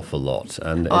learn an awful lot.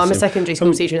 And I'm a secondary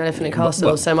school teacher in Elephant and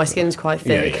Castle, so my skin's quite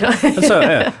thick.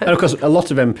 Yeah. And of course, a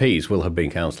lot of MPs will have been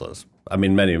councillors.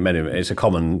 Many. It's a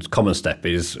common step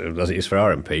is, as it is for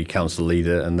our MP, council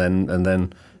leader, and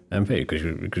then MP because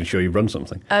you can show you've run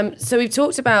something. So we've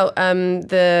talked about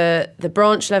the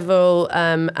branch level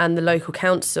and the local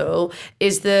council.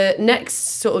 Is the next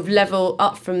sort of level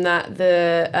up from that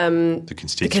the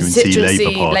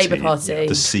constituency Labour Party?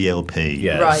 The CLP.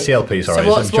 Yeah, right. CLP, sorry. So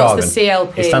what's the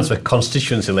CLP? It stands for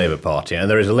Constituency Labour Party, and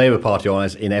there is a Labour Party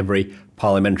organised in every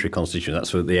parliamentary constituency.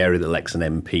 That's for the area that elects an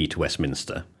MP to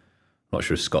Westminster. I'm not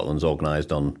sure if Scotland's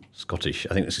organised on Scottish.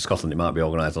 I think it's Scotland. It might be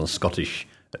organised on Scottish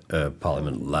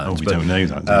Parliament lands. We don't know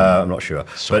that. I'm not sure,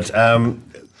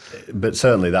 but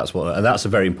certainly that's and that's a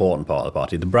very important part of the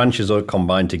party. The branches are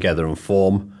combined together and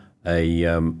form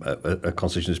a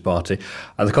constituency party,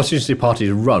 and the constituency party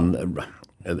is run.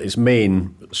 Its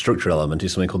main structural element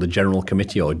is something called the General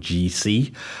Committee, or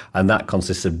GC, and that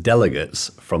consists of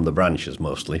delegates from the branches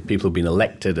mostly, people who've been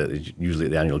elected, usually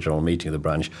at the annual general meeting of the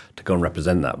branch, to go and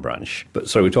represent that branch. But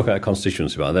sorry, we talk about a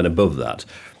constituency party, and then above that.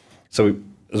 So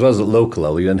as well as at local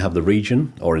level, you then have the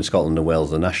region, or in Scotland and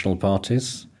Wales, the national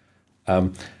parties.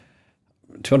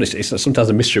 To be honest, it's sometimes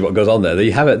a mystery what goes on there.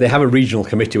 They have a regional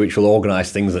committee which will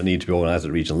organise things that need to be organised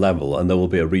at regional level, and there will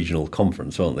be a regional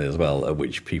conference, won't there, as well, at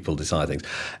which people decide things.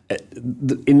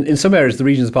 In some areas, the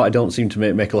regions party don't seem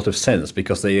to make a lot of sense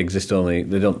because they exist only.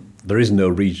 There is no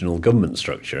regional government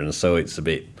structure, and so it's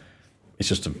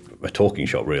just a talking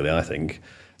shop, really. I think.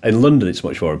 In London, it's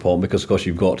much more important because, of course,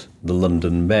 you've got the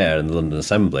London Mayor and the London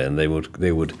Assembly, and they would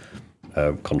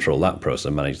control that process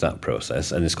and manage that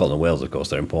process. And in Scotland and Wales, of course,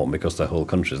 they're important because they're whole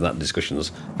countries, and that discussion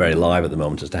is very live at the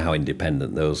moment as to how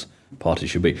independent those parties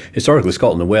should be. Historically,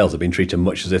 Scotland and Wales have been treated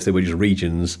much as if they were just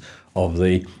regions of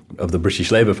the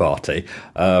British Labour Party,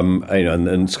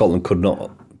 and Scotland could not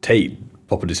take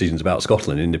proper decisions about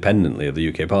Scotland independently of the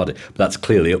UK party. But that's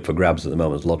clearly up for grabs at the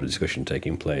moment. There's a lot of discussion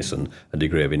taking place, and a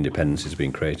degree of independence is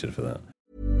being created for that.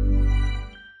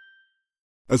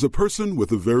 As a person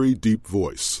with a very deep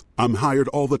voice, I'm hired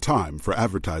all the time for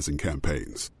advertising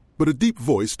campaigns. But a deep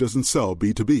voice doesn't sell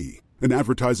B2B, and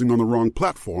advertising on the wrong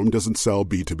platform doesn't sell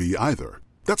B2B either.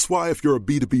 That's why if you're a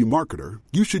B2B marketer,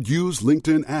 you should use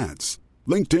LinkedIn ads.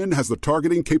 LinkedIn has the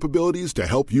targeting capabilities to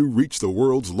help you reach the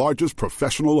world's largest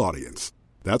professional audience.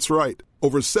 That's right,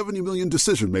 over 70 million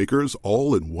decision makers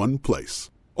all in one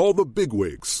place. All the big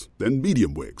wigs, then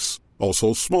medium wigs,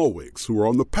 also small wigs who are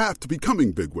on the path to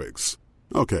becoming big wigs.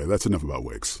 Okay, that's enough about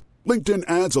wigs. LinkedIn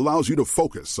ads allows you to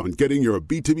focus on getting your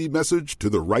B2B message to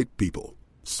the right people.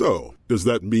 So, does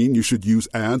that mean you should use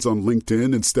ads on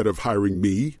LinkedIn instead of hiring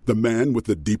me, the man with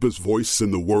the deepest voice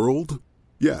in the world?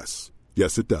 Yes.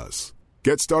 Yes, it does.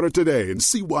 Get started today and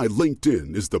see why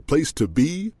LinkedIn is the place to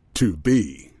be.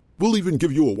 We'll even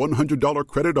give you a $100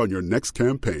 credit on your next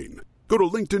campaign. Go to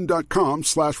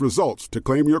linkedin.com/results to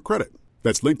claim your credit.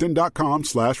 That's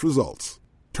linkedin.com/results.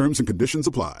 Terms and conditions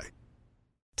apply.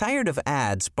 Tired of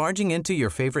ads barging into your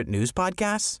favorite news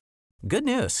podcasts? Good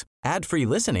news. Ad-free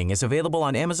listening is available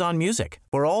on Amazon Music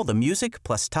for all the music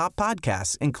plus top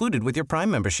podcasts included with your Prime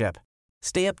membership.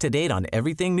 Stay up to date on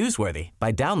everything newsworthy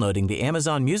by downloading the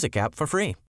Amazon Music app for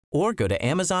free or go to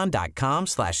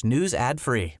amazon.com/news ad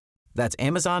free. That's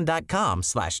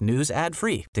amazon.com/news ad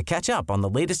free to catch up on the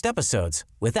latest episodes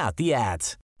without the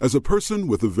ads. As a person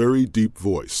with a very deep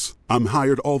voice, I'm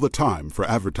hired all the time for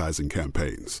advertising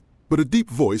campaigns. But a deep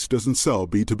voice doesn't sell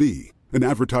B2B, and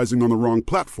advertising on the wrong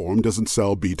platform doesn't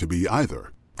sell B2B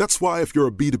either. That's why if you're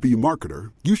a B2B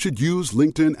marketer, you should use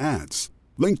LinkedIn ads.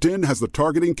 LinkedIn has the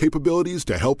targeting capabilities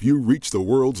to help you reach the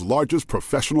world's largest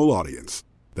professional audience.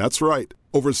 That's right,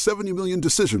 over 70 million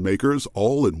decision makers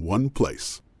all in one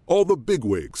place. All the big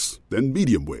wigs, then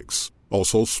medium wigs,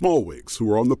 also small wigs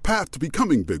who are on the path to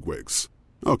becoming big wigs.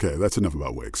 Okay, that's enough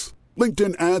about wigs.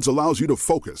 LinkedIn ads allows you to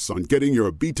focus on getting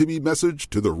your B2B message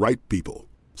to the right people.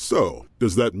 So,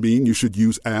 does that mean you should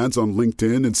use ads on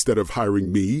LinkedIn instead of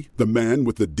hiring me, the man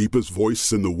with the deepest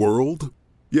voice in the world?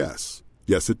 Yes.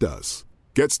 Yes, it does.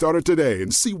 Get started today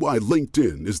and see why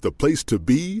LinkedIn is the place to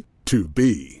be.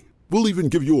 We'll even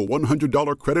give you a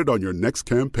 $100 credit on your next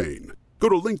campaign. Go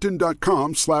to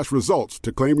linkedin.com/results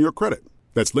to claim your credit.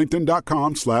 That's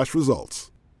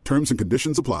linkedin.com/results. Terms and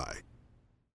conditions apply.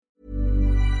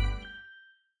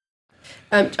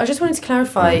 I just wanted to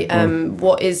clarify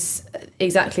what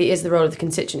exactly is the role of the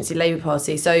constituency Labour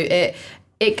Party. So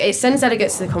it sends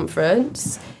delegates to the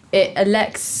conference. It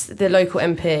elects the local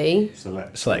MP. It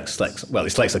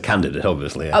selects a candidate,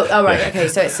 obviously. Yeah. Oh, right. Okay.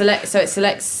 So it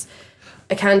selects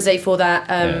a candidate for that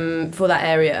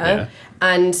area,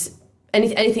 and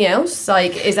anything else?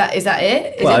 Like, is that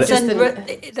it?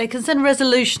 They can send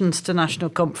resolutions to National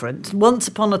Conference. Once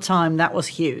upon a time, that was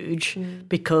huge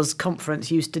because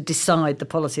Conference used to decide the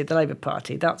policy of the Labour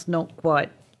Party. That's not quite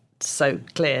so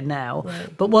clear now.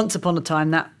 Right. But once upon a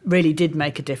time, that really did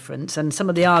make a difference. And some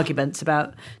of the arguments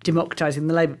about democratising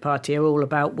the Labour Party are all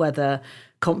about whether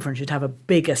conference should have a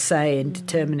bigger say in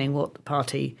determining what the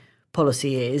party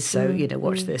policy is. So,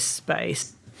 watch this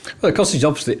space. Well, the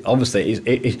Constitution obviously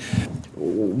is.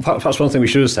 Perhaps one thing we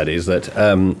should have said is that,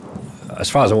 as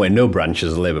far as I'm aware, no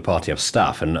branches of the Labour Party have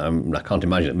staff, and I can't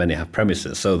imagine that many have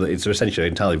premises. So that it's essentially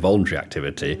an entirely voluntary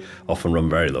activity, often run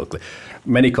very locally.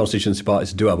 Many constituency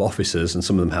parties do have officers, and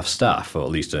some of them have staff, or at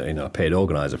least a paid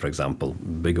organiser, for example,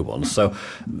 bigger ones. So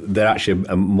they're actually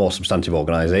a more substantive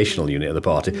organisational unit of the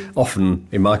party. Often,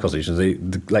 in my constituency,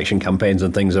 the election campaigns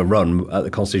and things are run at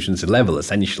the constituency level,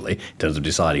 essentially, in terms of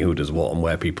deciding who does what and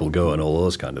where people go and all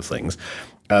those kind of things.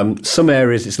 Some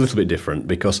areas it's a little bit different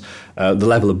because the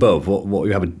level above, what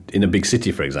you have in a big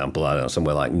city, for example, I don't know,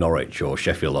 somewhere like Norwich or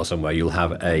Sheffield or somewhere, you'll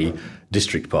have a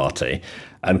district party.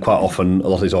 And quite often, a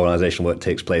lot of this organisational work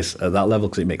takes place at that level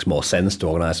because it makes more sense to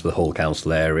organise for the whole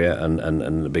council area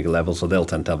and the bigger level. So they'll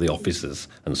tend to have the offices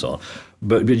and so on.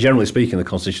 But generally speaking, the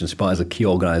constituency party is a key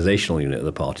organisational unit of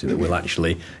the party that will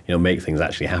actually, make things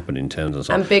actually happen in terms of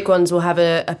so on. And big ones will have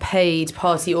a paid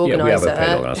party organiser. Yeah, we have a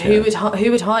paid organiser.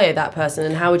 Who would hire that person,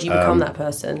 and how would you become that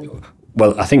person?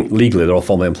 Well, I think legally they're all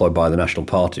formally employed by the National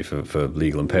Party for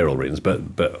legal and payroll reasons,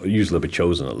 but usually they'll be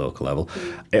chosen at local level.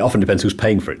 It often depends who's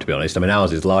paying for it, to be honest. I mean,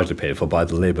 ours is largely paid for by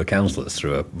the Labour councillors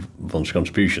through a voluntary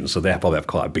contribution, so they probably have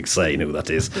quite a big say in who that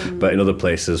is. But in other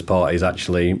places, parties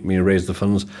actually raise the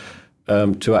funds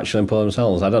to actually employ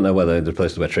themselves. I don't know whether the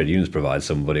places where trade unions provide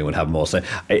somebody would have more say.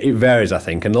 It varies, I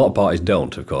think, and a lot of parties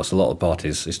don't, of course. A lot of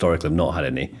parties historically have not had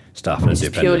any staff. It's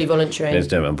purely voluntary. It's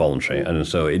voluntary, and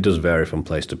so it does vary from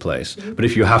place to place. But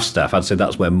if you have staff, I'd say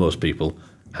that's where most people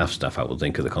have staff, I would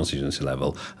think, at the constituency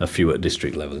level, a few at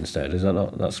district level instead. Is that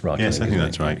not? That's right. Yes, I think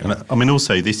that's right. And I mean,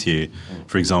 also this year,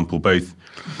 for example,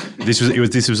 these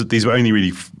were only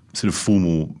really sort of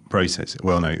formal process.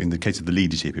 Well, no, in the case of the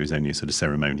leadership, it was only a sort of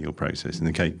ceremonial process. In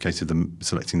the case of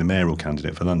selecting the mayoral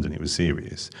candidate for London, it was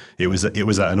serious. It was at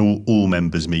an all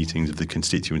members meetings of the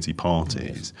constituency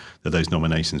parties that those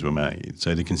nominations were made.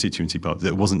 So the constituency party,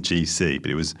 it wasn't GC,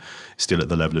 but it was still at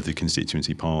the level of the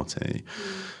constituency party.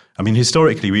 I mean,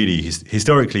 historically, I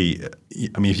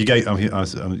mean, if you go, I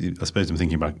suppose I'm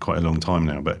thinking about quite a long time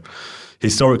now, but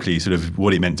historically, sort of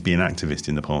what it meant to be an activist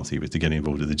in the party was to get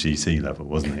involved at the GC level,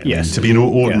 wasn't it? Yes. I mean, to be an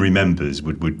ordinary members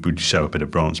would show up at a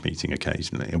branch meeting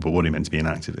occasionally, but what it meant to be an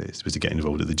activist was to get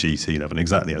involved at the GC level. And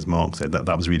exactly as Mark said,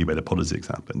 that was really where the politics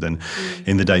happened. And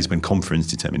in the days when conference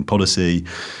determined policy,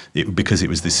 because it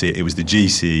was the GC,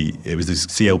 it was the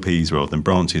CLPs rather than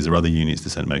branches or other units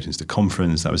that sent motions to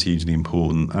conference. That was hugely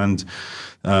important. And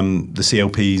the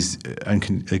CLPs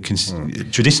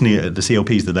traditionally the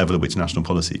CLP is the level at which national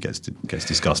policy gets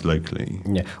discussed locally.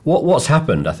 Yeah. What's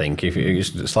happened, I think, if you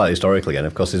slightly historically again,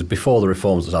 of course, is before the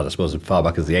reforms that started, I suppose, as far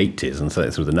back as the 80s and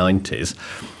through the 90s.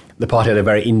 The party had a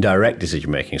very indirect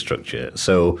decision-making structure.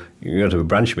 So you go to a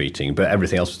branch meeting, but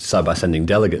everything else was decided by sending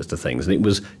delegates to things. And it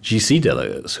was GC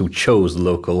delegates who chose the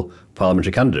local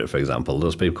parliamentary candidate, for example.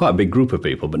 Those people, quite a big group of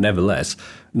people, but nevertheless,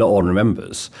 not ordinary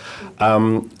members.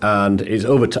 And it's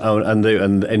over to,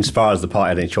 and as far as the party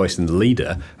had any choice in the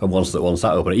leader, and once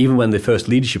that opened, even when the first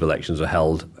leadership elections were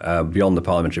held beyond the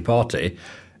parliamentary party,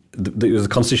 the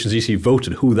constituency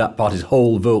voted who that party's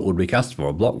whole vote would be cast for,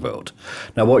 a block vote.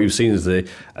 Now, what you've seen is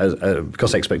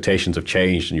because expectations have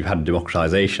changed and you've had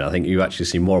democratisation, I think you actually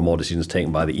see more and more decisions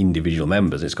taken by the individual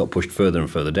members. It's got pushed further and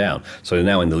further down. So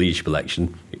now in the leadership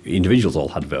election, individuals all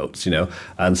had votes,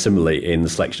 and similarly in the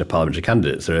selection of parliamentary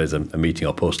candidates, there is a meeting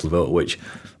or postal vote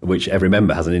which every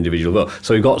member has an individual vote.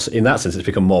 So we've got, in that sense, it's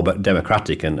become more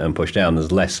democratic and pushed down.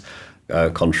 There's less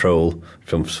control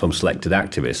from selected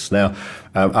activists. Now,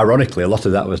 ironically, a lot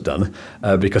of that was done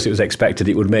because it was expected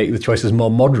it would make the choices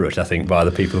more moderate, I think, by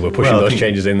the people who were pushing those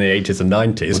changes in the 80s and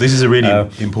 90s. Well, this is a really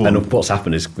important... And what's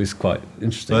happened is quite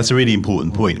interesting. Well, that's a really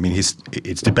important point. I mean,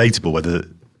 it's debatable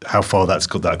how far that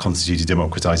constituted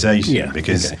democratisation,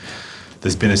 because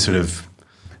there's been a sort of...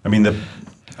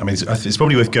 it's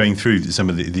probably worth going through some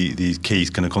of the key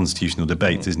kind of constitutional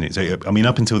debates, isn't it? So, I mean,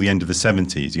 up until the end of the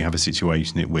 70s, you have a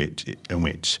situation in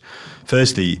which,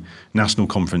 firstly, national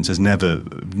conference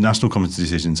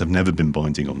decisions have never been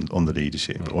binding on the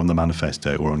leadership, or on the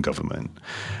manifesto, or on government,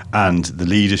 and the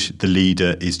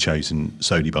leader is chosen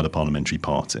solely by the parliamentary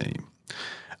party.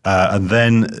 And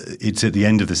then it's at the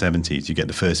end of the 70s you get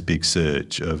the first big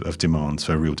surge of demands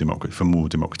for more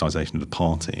democratisation of the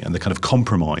party. And the kind of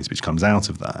compromise which comes out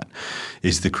of that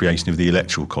is the creation of the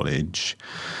Electoral College.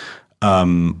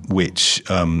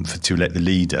 to elect the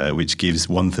leader, which gives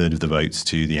 1/3 of the votes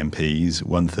to the MPs,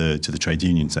 1/3 to the trade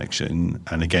union section.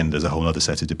 And again, there's a whole other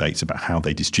set of debates about how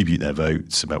they distribute their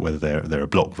votes, about whether they're a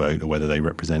block vote or whether they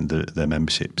represent their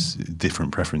membership's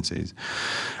different preferences.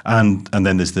 And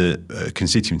then there's the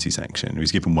constituency section,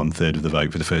 who's given 1/3 of the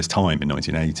vote for the first time in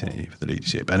 1980 for the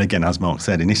leadership. And again, as Mark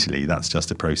said initially, that's just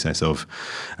a process of,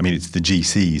 it's the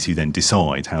GCs who then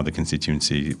decide how the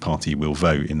constituency party will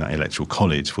vote in that electoral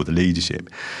college for the leadership.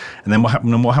 And then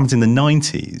what happens in the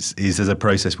 90s is there's a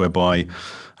process whereby,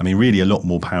 really a lot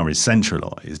more power is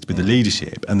centralised with the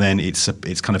leadership, and then it's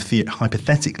kind of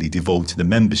hypothetically devolved to the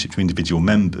membership, to individual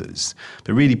members.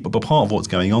 But part of what's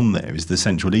going on there is the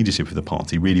central leadership of the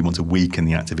party really want to weaken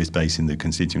the activist base in the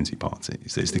constituency party.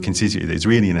 So it's the constituency. It's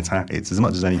really an attack. It's as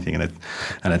much as anything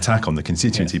an attack on the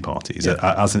constituency parties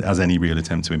as any real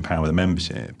attempt to empower the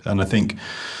membership. And I think.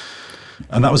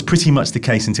 And that was pretty much the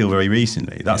case until very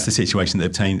recently. That's the situation that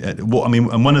obtained. And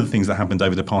one of the things that happened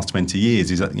over the past 20 years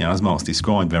is that, as Mark's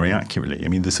described very accurately,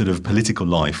 the sort of political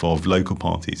life of local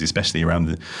parties, especially around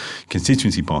the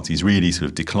constituency parties, really sort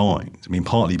of declined.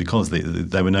 Partly because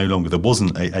there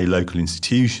wasn't a local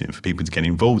institution for people to get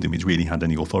involved in which really had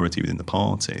any authority within the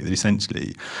party. That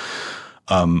essentially.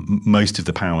 Most of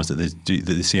the powers that the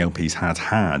CLPs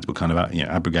had were kind of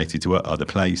abrogated to other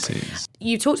places.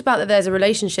 You talked about that there's a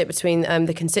relationship between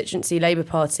the constituency Labour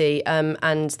Party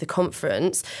and the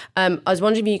conference. I was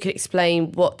wondering if you could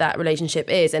explain what that relationship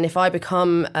is, and if I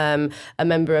become a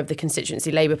member of the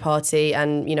constituency Labour Party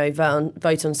and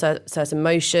vote on certain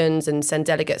motions and send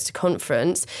delegates to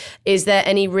conference, is there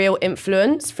any real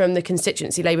influence from the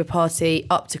constituency Labour Party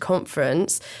up to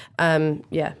conference?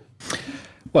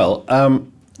 Well,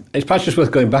 it's perhaps just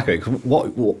worth going back a bit.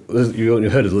 You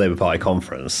heard of the Labour Party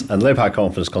conference, and the Labour Party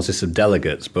conference consists of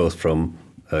delegates both from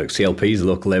CLPs,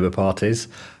 local Labour parties,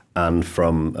 and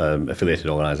from affiliated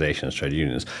organisations, trade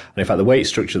unions. And in fact, the way it's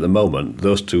structured at the moment,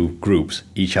 those two groups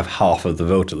each have half of the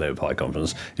vote at Labour Party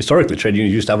conference. Historically, trade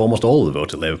unions used to have almost all of the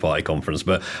vote at Labour Party conference,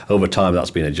 but over time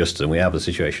that's been adjusted, and we have a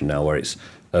situation now where it's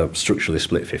structurally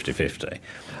split 50-50.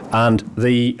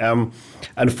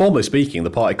 And formally speaking, the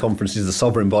party conference is the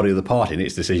sovereign body of the party, and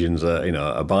its decisions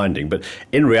are binding. But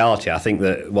in reality, I think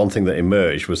that one thing that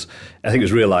emerged was, it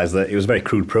was realised that it was a very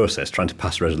crude process trying to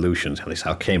pass resolutions. This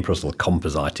how came Brussels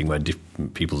compositing, where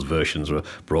different people's versions were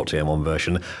brought to one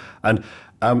version, and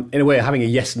in a way, having a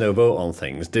yes/no vote on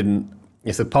things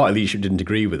if the party leadership didn't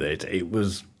agree with it,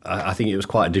 I think it was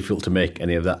quite difficult to make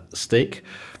any of that stick.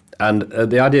 And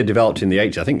the idea developed in the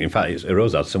 80s. I think, in fact, it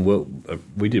arose out of some work.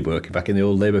 We did work back in the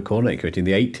old Labour Coordinating Committee in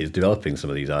the 80s, developing some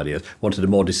of these ideas. Wanted a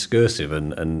more discursive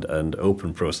and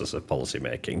open process of policy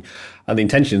making. And the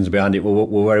intentions behind it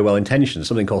were very well intentioned.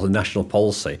 Something called the National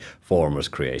Policy Forum was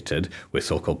created with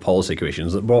so-called policy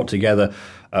commissions that brought together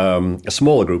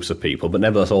smaller groups of people, but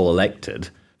nevertheless all elected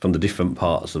from the different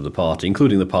parts of the party,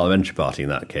 including the parliamentary party in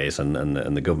that case, and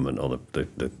the government or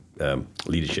the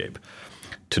leadership,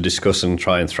 to discuss and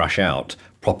try and thrash out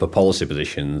proper policy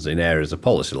positions in areas of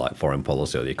policy like foreign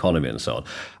policy or the economy and so on.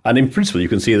 And in principle, you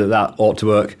can see that ought to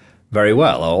work very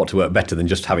well, or ought to work better than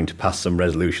just having to pass some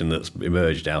resolution that's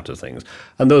emerged out of things.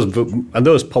 And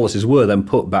those policies were then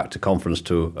put back to conference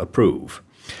to approve.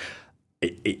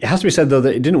 It has to be said, though,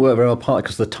 that it didn't work very well, partly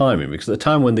because of the timing, because at the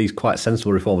time when these quite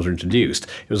sensible reforms were introduced,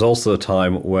 it was also a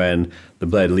time when the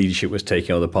Blair leadership was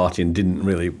taking over the party and didn't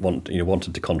really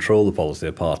wanted to control the policy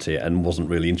of the party and wasn't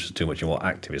really interested too much in what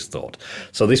activists thought.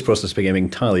 So this process became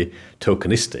entirely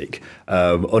tokenistic.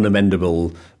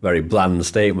 Unamendable, very bland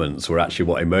statements were actually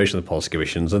what emerged from the policy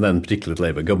commissions, and then particularly the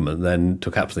Labour government then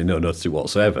took absolutely no notice of it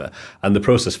whatsoever. And the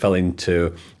process fell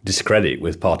into discredit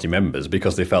with party members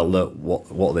because they felt that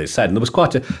what they said, and there was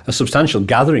quite a substantial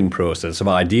gathering process of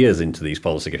ideas into these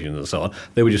policy commissions and so on,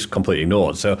 they were just completely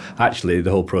ignored. So actually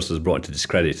the whole process was brought into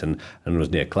discredit and was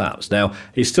near collapse. Now,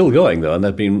 it's still going, though, and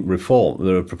there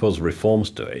are proposed reforms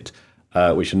to it,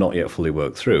 which are not yet fully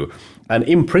worked through. And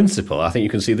in principle, I think you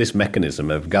can see this mechanism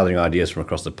of gathering ideas from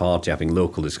across the party, having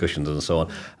local discussions and so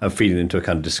on, and feeding into a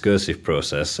kind of discursive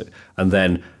process, and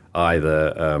then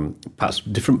either perhaps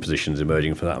different positions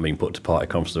emerging from that being put to party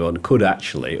conference and could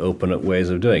actually open up ways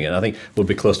of doing it. I think would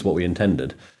be close to what we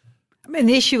intended.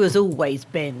 The issue has always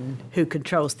been who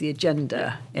controls the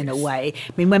agenda, in a way.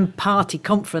 When party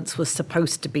conference was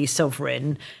supposed to be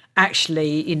sovereign,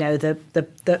 actually,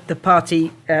 the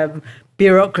party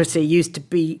bureaucracy used to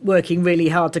be working really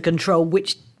hard to control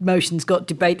which motions got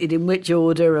debated in which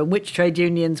order and which trade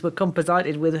unions were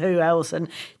composited with who else, and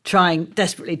trying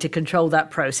desperately to control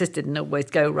that process. Didn't always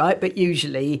go right, but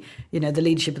usually, the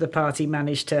leadership of the party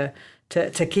managed to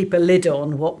keep a lid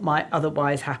on what might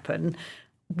otherwise happen.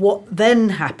 what then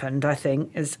happened, I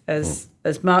think, as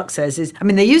Mark says, is, I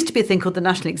mean, there used to be a thing called the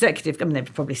National Executive, I mean, there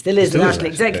probably still is, the National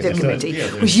Executive Committee,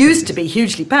 which used to be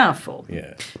hugely powerful,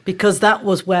 because that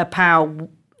was where power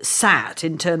sat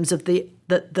in terms of the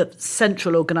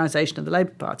central organisation of the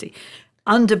Labour Party.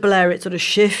 Under Blair, it sort of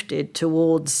shifted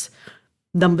towards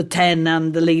number 10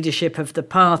 and the leadership of the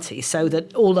party, so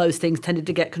that all those things tended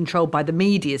to get controlled by the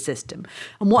media system.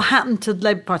 And what happened to the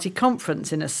Labour Party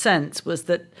conference, in a sense, was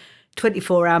that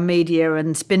 24-hour media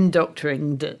and spin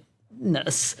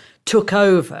doctoringness took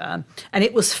over, and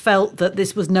it was felt that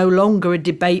this was no longer a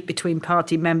debate between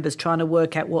party members trying to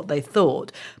work out what they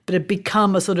thought, but had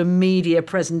become a sort of media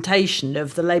presentation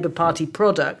of the Labour Party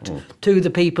product to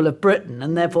the people of Britain,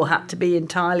 and therefore had to be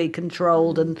entirely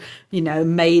controlled and, you know,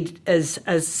 made as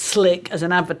slick as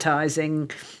an advertising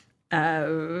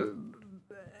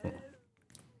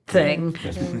thing.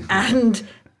 And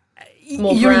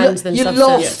more brands than substance.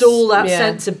 Lost all that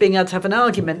sense of being able to have an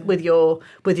argument with your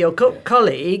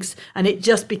colleagues, and it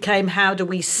just became, how do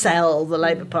we sell the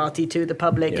Labour Party to the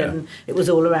public? And it was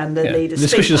all around the leader's The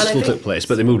discussions speech. still took place,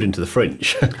 but they moved into the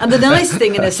fringe. And the nice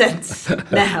thing, in a sense,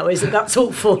 now is that that's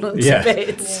all fallen to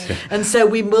bits. And so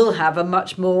we will have a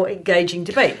much more engaging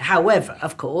debate. However,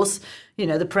 of course, you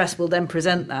know, the press will then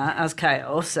present that as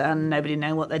chaos and nobody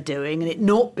knowing what they're doing, and it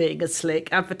not being a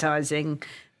slick advertising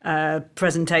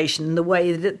presentation the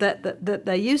way that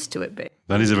they're used to it being.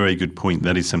 That is a very good point.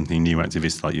 That is something new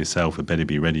activists like yourself had better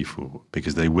be ready for,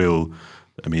 because they will,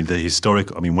 I mean,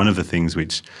 one of the things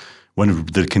which, one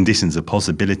of the conditions of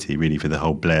possibility really for the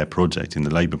whole Blair project in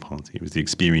the Labour Party was the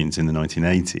experience in the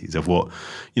 1980s of what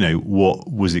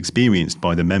was experienced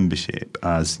by the membership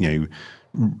as, you know,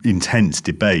 intense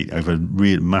debate over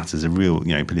real matters of real,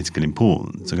 you know, political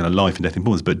importance, so kind of life and death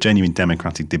importance, but genuine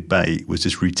democratic debate was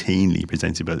just routinely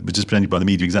presented by the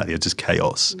media exactly as just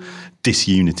chaos,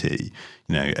 disunity,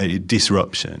 you know,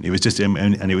 disruption. It was just,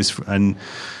 and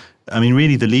I mean,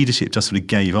 really, the leadership just sort of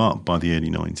gave up by the early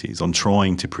 90s on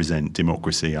trying to present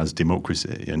democracy as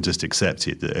democracy, and just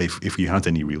accepted that if you had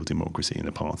any real democracy in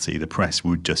the party, the press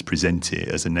would just present it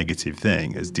as a negative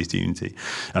thing, as disunity.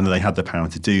 And they had the power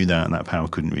to do that, and that power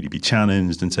couldn't really be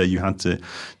challenged. And so you had to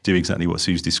do exactly what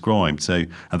Sue's described. So,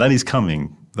 and that is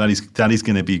coming. That is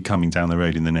going to be coming down the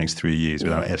road in the next 3 years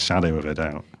without a shadow of a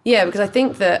doubt. Yeah, because I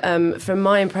think that from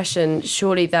my impression,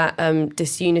 surely that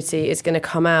disunity is going to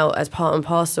come out as part and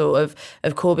parcel of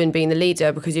Corbyn being the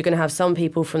leader, because you're going to have some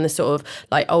people from the sort of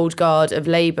like old guard of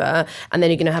Labour, and then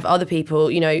you're going to have other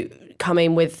people, you know,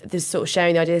 coming with this sort of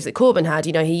sharing the ideas that Corbyn had.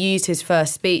 You know, he used his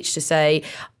first speech to say,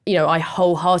 you know, I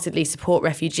wholeheartedly support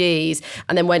refugees,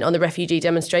 and then went on the refugee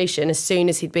demonstration as soon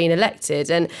as he'd been elected.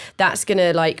 And that's going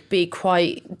to like be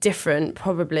quite different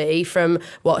probably from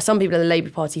what some people in the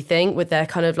Labour Party think, with their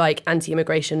kind of like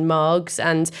anti-immigration mugs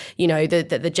and, you know,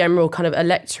 the general kind of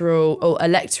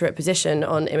electorate position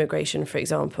on immigration, for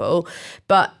example.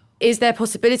 But is there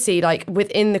possibility, like,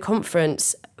 within the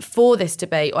conference for this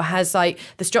debate, or has, like,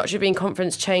 the structure of being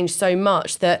conference changed so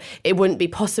much that it wouldn't be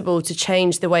possible to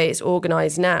change the way it's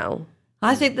organised now?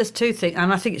 I think there's two things,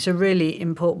 and I think it's a really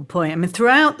important point. I mean,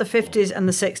 throughout the 50s and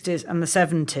the 60s and the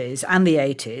 70s and the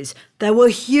 80s, there were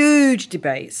huge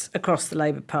debates across the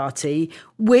Labour Party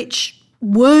which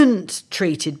weren't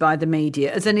treated by the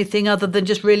media as anything other than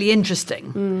just really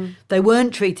interesting. They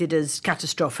weren't treated as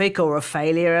catastrophic or a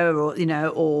failure, or, you know,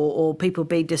 or people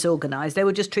being disorganised. They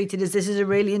were just treated as, this is a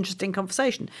really interesting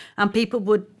conversation, and people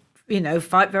would, you know,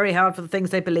 fight very hard for the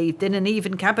things they believed in, and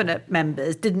even cabinet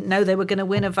members didn't know they were going to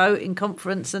win a vote in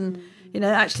conference, and, you know,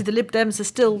 actually the Lib Dems are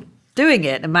still doing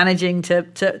it and managing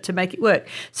to make it work.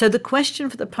 So the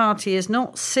question for the party is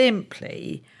not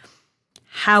simply,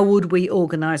 how would we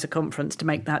organise a conference to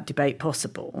make that debate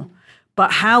possible?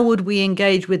 But how would we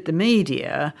engage with the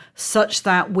media such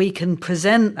that we can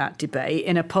present that debate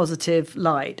in a positive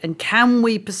light? And can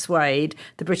we persuade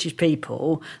the British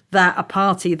people that a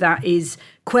party that is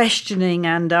questioning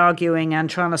and arguing and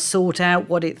trying to sort out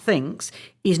what it thinks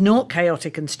is not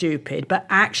chaotic and stupid, but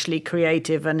actually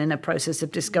creative and in a process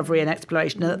of discovery and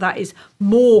exploration, and that is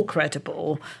more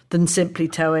credible than simply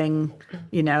towing,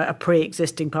 you know, a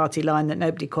pre-existing party line that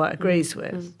nobody quite agrees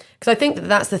with? Because I think that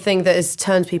that's the thing that has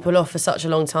turned people off for such a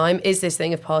long time, is this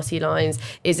thing of party lines,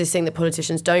 is this thing that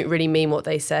politicians don't really mean what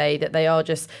they say, that they are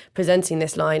just presenting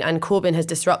this line. And Corbyn has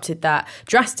disrupted that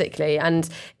drastically, and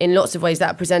in lots of ways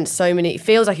that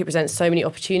feels like it presents so many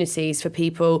opportunities for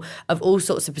people of all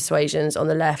sorts of persuasions on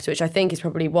the left, which I think is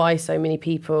probably why so many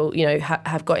people, you know,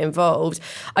 have got involved.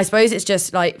 I suppose it's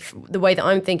just like the way that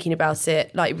I'm thinking about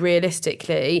it, like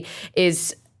realistically,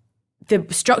 is the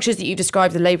structures that you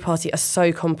described, the Labour Party, are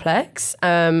so complex.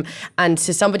 And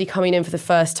to somebody coming in for the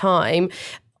first time,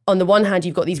 on the one hand,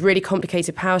 you've got these really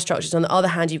complicated power structures. On the other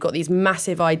hand, you've got these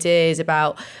massive ideas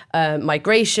about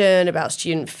migration, about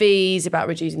student fees, about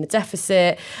reducing the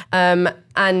deficit.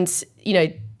 And,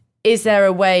 is there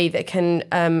a way that can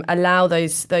allow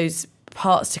those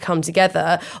parts to come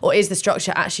together, or is the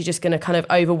structure actually just going to kind of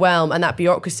overwhelm, and that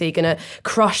bureaucracy going to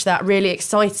crush that really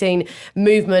exciting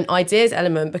movement ideas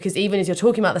element? Because even as you're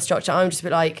talking about the structure, I'm just a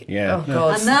bit like, oh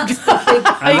God. And that's the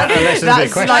big,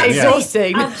 that's like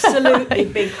exhausting. Absolutely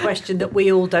big question that we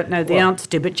all don't know the answer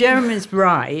to. But Jeremy's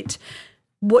right.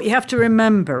 What you have to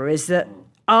remember is that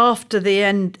after the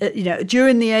end,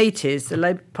 during the 80s, the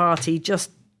Labour Party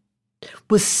just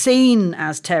was seen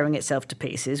as tearing itself to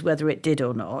pieces, whether it did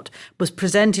or not, was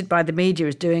presented by the media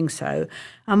as doing so.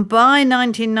 And by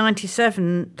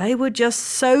 1997, they were just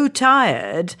so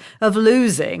tired of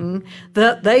losing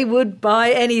that they would buy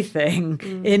anything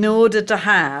in order to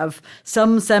have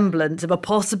some semblance of a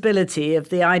possibility of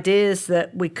the ideas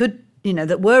that we could,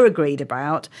 that were agreed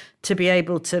about, to be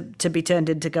able to be turned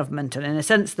into government. And in a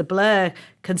sense, the Blair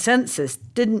consensus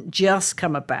didn't just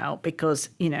come about because,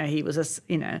 he was,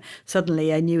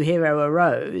 suddenly a new hero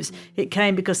arose. It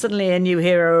came because suddenly a new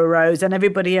hero arose and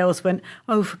everybody else went,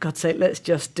 oh, for God's sake, let's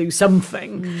just do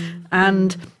something.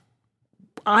 And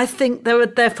I think there are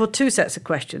therefore two sets of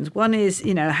questions. One is,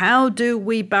 how do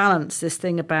we balance this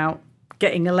thing about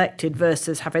getting elected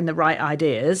versus having the right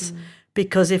ideas?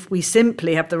 Because if we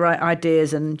simply have the right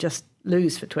ideas and just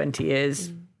lose for 20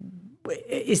 years,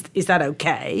 is that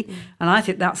okay? And I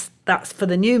think that's for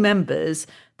the new members.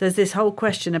 There's this whole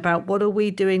question about what are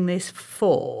we doing this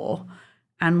for,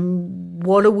 and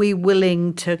what are we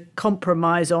willing to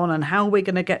compromise on, and how are we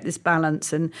going to get this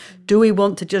balance? And do we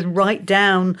want to just write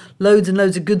down loads and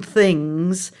loads of good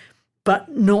things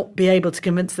but not be able to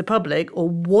convince the public? Or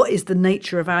what is the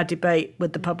nature of our debate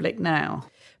with the public now?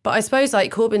 But I suppose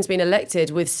Corbyn's been elected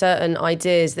with certain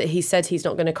ideas that he said he's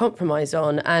not going to compromise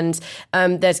on. And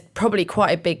there's probably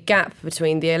quite a big gap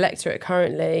between the electorate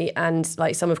currently and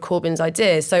some of Corbyn's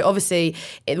ideas. So obviously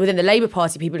within the Labour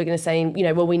Party, people are going to say,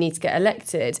 well, we need to get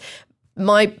elected.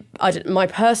 My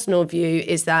personal view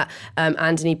is that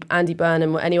Andy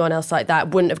Burnham or anyone else like that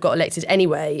wouldn't have got elected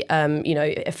anyway,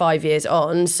 5 years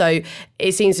on. So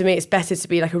it seems to me it's better to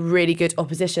be a really good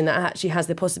opposition that actually has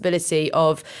the possibility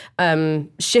of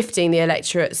shifting the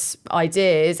electorate's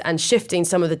ideas and shifting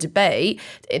some of the debate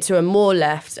to a more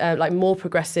left, more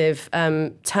progressive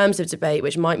terms of debate,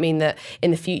 which might mean that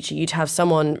in the future you'd have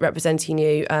someone representing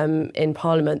you in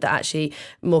Parliament that actually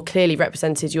more clearly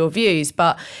represented your views.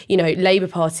 But, Labour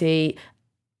Party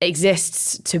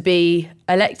exists to be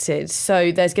elected.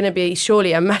 So there's going to be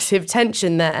surely a massive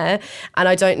tension there. And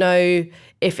I don't know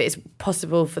if it's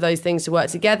possible for those things to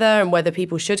work together and whether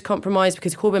people should compromise,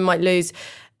 because Corbyn might lose.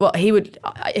 Well,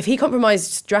 if he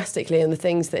compromised drastically on the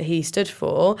things that he stood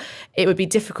for, it would be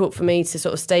difficult for me to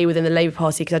sort of stay within the Labour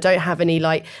Party because I don't have any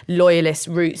loyalist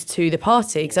roots to the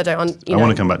party. Because I want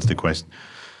to come back to the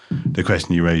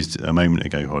question you raised a moment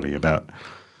ago, Holly, about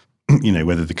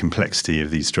whether the complexity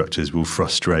of these structures will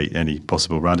frustrate any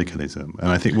possible radicalism.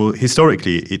 And I think, well,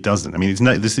 historically, it doesn't. I mean,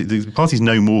 the party's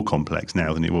no more complex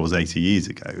now than it was 80 years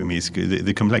ago. I mean,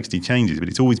 the complexity changes, but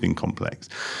it's always been complex.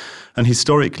 And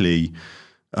historically,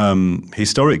 I mean,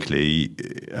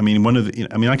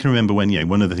 I can remember when,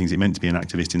 one of the things it meant to be an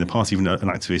activist in the past, even an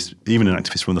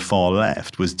activist from the far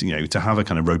left, was, to have a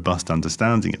kind of robust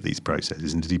understanding of these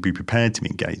processes and to be prepared to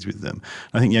engage with them.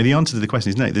 I think, the answer to the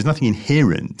question is no. There's nothing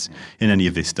inherent in any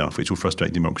of this stuff which will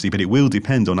frustrate democracy, but it will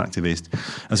depend on activists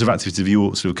of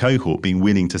your sort of cohort being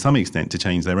willing to some extent to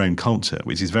change their own culture,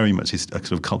 which is very much a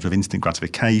sort of culture of instant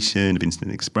gratification, of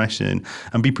instant expression,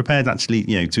 and be prepared actually,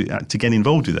 to get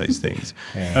involved with those things.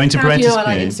 Yeah. I mean, I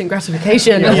like instant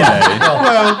gratification. I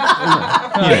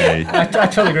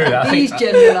totally agree with that. He's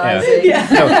generalising.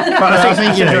 But I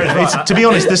think, to be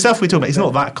honest, the stuff we're talking about, it's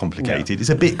not that complicated. It's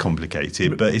a bit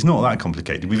complicated, but it's not that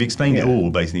complicated. We've explained it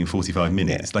all basically in 45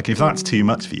 minutes. If that's too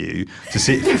much for you to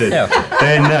sit,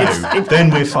 then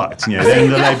we're fucked.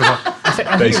 Then the Labour.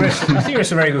 I think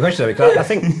it's a very good question, because I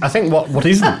think what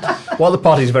isn't, what the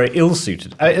party is very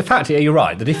ill-suited. In fact, you're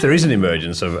right, that if there is an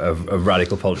emergence of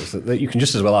radical politics, that you can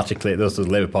just as well articulate those as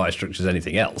the Labour Party structures as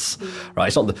anything else, right?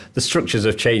 It's not the structures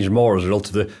have changed more as a result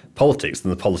of the politics than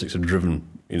the politics have driven,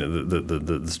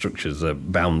 the structures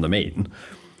bound them in.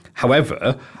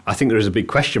 However, I think there is a big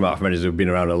question mark for many who have been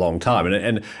around a long time,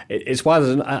 and it's why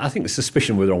there's I think the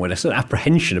suspicion with wrong, a certain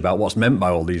apprehension about what's meant by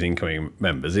all these incoming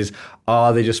members is: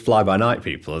 are they just fly-by-night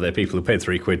people? Are they people who paid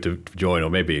 £3 to join, or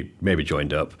maybe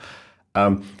joined up?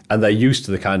 And they're used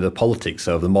to the kind of politics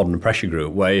of the modern pressure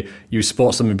group where you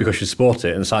support something because you support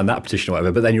it and sign that petition or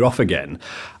whatever, but then you're off again.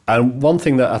 And one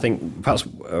thing that I think perhaps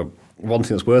one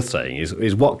thing that's worth saying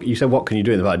is what you said, what can you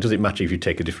do in the party? Does it matter if you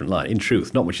take a different line? In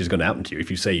truth, not much is going to happen to you if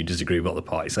you say you disagree with what the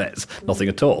party says. Nothing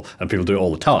at all. And people do it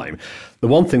all the time. The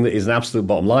one thing that is an absolute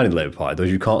bottom line in the Labour Party, though,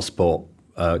 is you can't support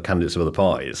candidates of other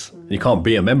parties. You can't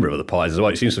be a member of other parties as well.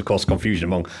 It seems to cause confusion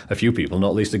among a few people,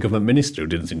 not least the government minister who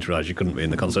didn't seem to realise you couldn't be in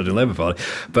the Conservative Labour Party.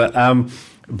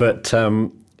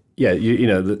 Yeah,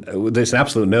 there's an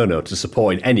absolute no-no to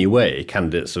support in any way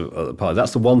candidates of the party.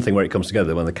 That's the one thing where it comes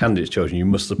together. When the candidate's chosen, you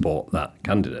must support that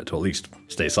candidate, or at least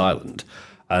stay silent.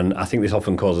 And I think this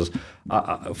often causes,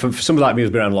 for somebody like me who's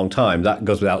been around a long time, that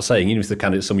goes without saying. Even if the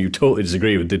candidate someone you totally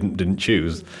disagree with didn't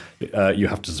choose, you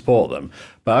have to support them.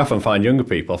 But I often find younger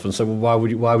people often say, well,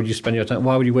 why would you spend your time?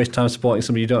 Why would you waste time supporting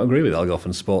somebody you don't agree with? I'll go off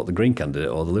and support the Green candidate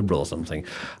or the Liberal or something.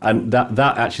 And that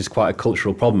actually is quite a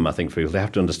cultural problem, I think, for people. They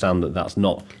have to understand that that's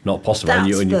not possible.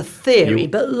 That's the theory,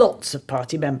 but lots of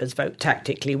party members vote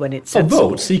tactically when it's sensible.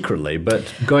 Vote secretly,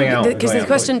 but going out... Because the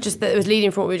question just that was leading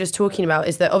from what we were just talking about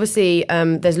is that obviously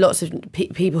there's lots of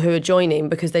people who are joining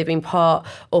because they've been part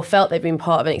or felt they've been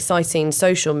part of an exciting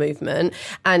social movement.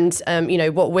 And,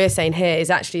 what we're saying here is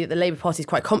actually that the Labour Party is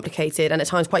quite complicated and at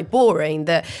times quite boring,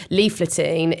 that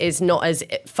leafleting is not as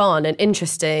fun and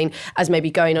interesting as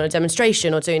maybe going on a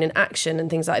demonstration or doing an action and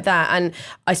things like that. And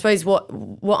I suppose what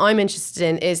I'm interested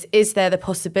in is there the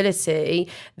possibility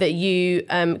that you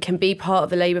can be part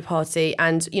of the Labour Party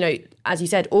and, as you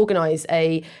said, organise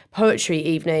a poetry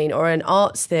evening or an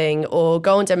arts thing or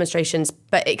go on demonstrations,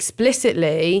 but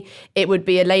explicitly it would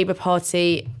be a Labour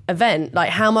Party event? Like,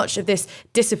 how much of this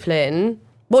discipline,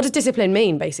 what does discipline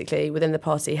mean, basically, within the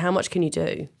party? How much can you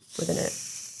do within it?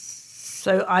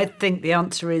 So I think the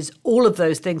answer is all of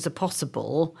those things are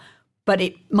possible, but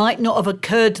it might not have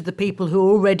occurred to the people who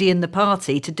are already in the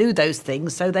party to do those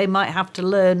things, so they might have to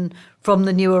learn from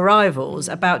the new arrivals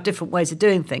about different ways of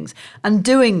doing things. And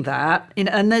doing that,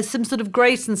 and there's some sort of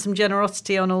grace and some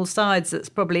generosity on all sides that's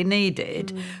probably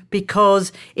needed,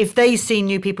 because if they see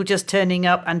new people just turning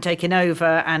up and taking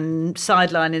over and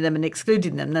sidelining them and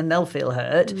excluding them, then they'll feel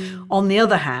hurt. On the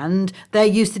other hand, they're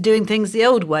used to doing things the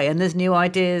old way, and there's new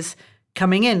ideas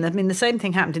coming in. I mean, the same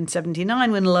thing happened in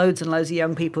 79 when loads and loads of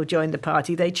young people joined the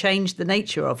party. They changed the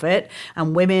nature of it,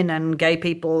 and women and gay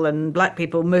people and black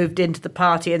people moved into the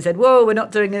party and said, whoa, we're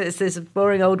not doing this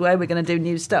boring old way, we're going to do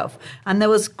new stuff. And there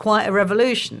was quite a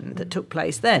revolution that took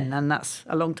place then, and that's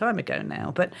a long time ago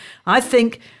now. But I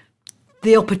think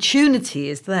the opportunity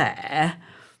is there,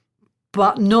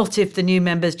 but not if the new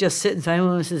members just sit and say,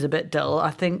 oh, this is a bit dull.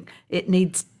 I think it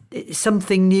needs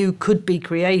something new could be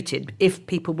created if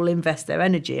people will invest their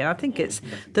energy. And I think it's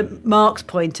Mark's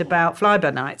point about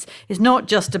flyby nights. It's not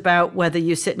just about whether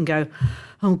you sit and go,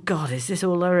 oh God, is this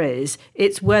all there is?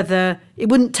 It's whether it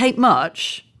wouldn't take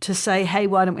much to say, hey,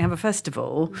 why don't we have a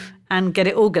festival and get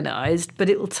it organised? But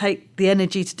it will take the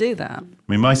energy to do that.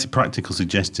 I mean, my practical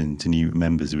suggestion to new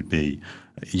members would be,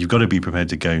 you've got to be prepared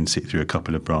to go and sit through a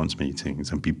couple of branch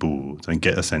meetings and be bored and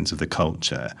get a sense of the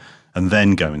culture, and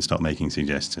then go and start making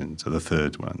suggestions at the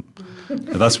third one.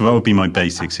 That would be my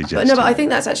basic suggestion. But I think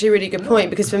that's actually a really good point,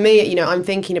 because for me, I'm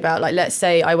thinking about, like, let's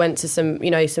say I went to some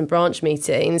branch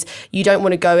meetings. You don't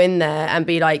want to go in there and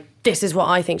be like, this is what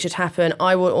I think should happen,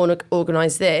 I will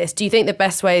organise this. Do you think the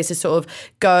best way is to sort of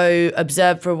go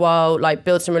observe for a while, like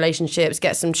build some relationships,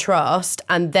 get some trust,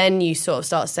 and then you sort of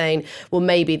start saying, well,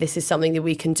 maybe this is something that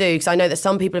we can do? Because I know that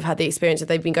some people have had the experience that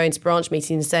they've been going to branch meetings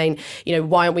and saying,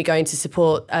 why aren't we going to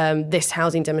support this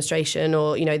housing demonstration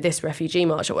or, this refugee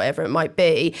march or whatever it might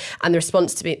be? And the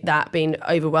response to that being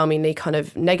overwhelmingly kind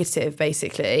of negative,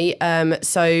 basically. How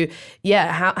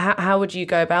would you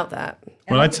go about that?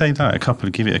 Well, I'd say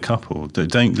that give it a couple.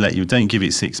 Don't give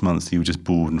it 6 months till you're just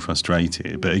bored and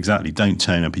frustrated. But exactly, don't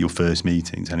turn up at your first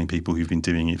meeting telling people who've been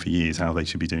doing it for years how they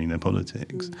should be doing their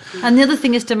politics. And the other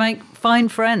thing is to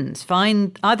find friends.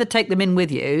 Either take them in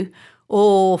with you,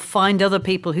 or find other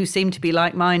people who seem to be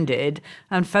like-minded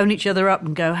and phone each other up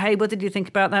and go, hey, what did you think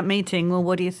about that meeting? Well,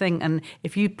 what do you think? And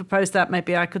if you propose that,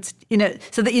 maybe I could, so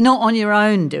that you're not on your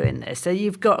own doing this. So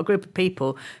you've got a group of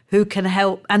people who can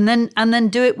help, and then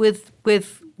do it with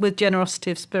generosity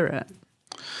of spirit.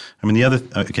 I mean, the other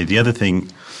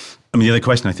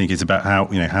question I think is about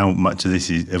how much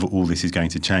of all this is going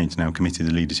to change and how committed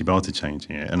the leadership are to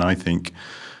changing it. And I think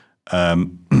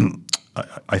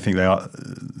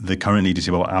the current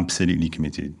leadership are absolutely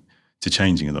committed to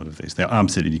changing a lot of this. They're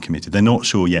absolutely committed. They're not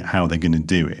sure yet how they're going to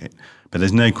do it, But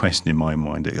there's no question in my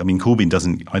mind. I mean, Corbyn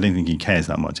I don't think he cares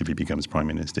that much if he becomes Prime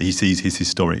Minister. He sees his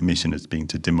historic mission as being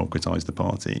to democratise the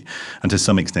party and to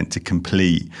some extent to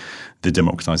complete the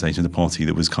democratisation of the party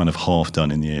that was kind of half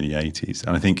done in the early 80s.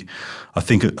 And I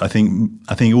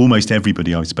think almost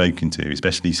everybody I've spoken to,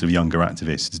 especially sort of younger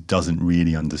activists, doesn't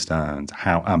really understand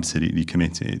how absolutely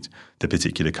committed the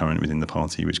particular current within the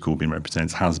party which Corbyn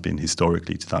represents has been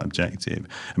historically to that objective.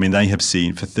 I mean, they have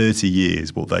seen for 30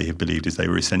 years what they have believed is they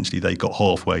got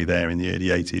halfway there in the early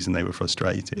 80s and they were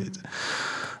frustrated.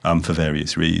 For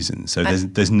various reasons. So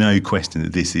there's no question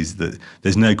that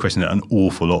there's no question that an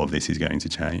awful lot of this is going to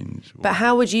change. But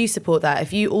how would you support that?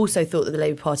 If you also thought that the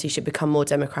Labour Party should become more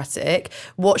democratic,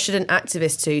 what should an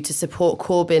activist do to support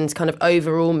Corbyn's kind of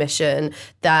overall mission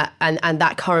that and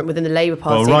that current within the Labour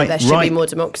Party that there should be more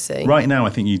democracy? Right now,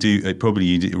 I think you do.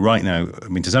 Right now, I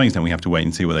mean, to some extent, we have to wait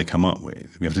and see what they come up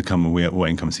with. We have to wait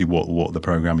and come and see what the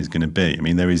programme is going to be. I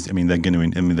mean,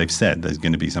 they've said there's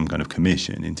going to be some kind of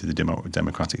commission into the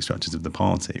democratic structures of the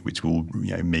party, which will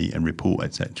meet and report,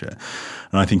 etc.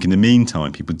 And I think in the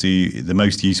meantime, the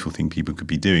most useful thing people could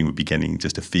be doing would be getting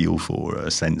just a feel for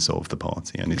a sense of the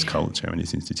party and its culture and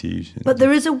its institutions. But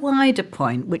there is a wider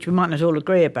point, which we might not all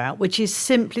agree about, which is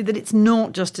simply that it's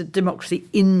not just a democracy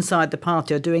inside the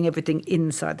party or doing everything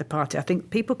inside the party. I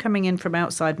think people coming in from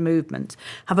outside movements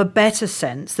have a better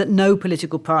sense that no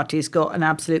political party has got an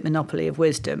absolute monopoly of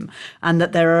wisdom, and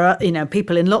that there are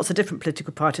people in lots of different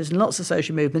political parties and lots of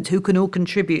social movements who can all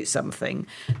contribute something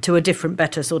to a different,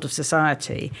 better sort of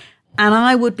society. And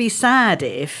I would be sad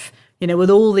if, with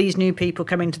all these new people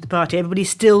coming to the party, everybody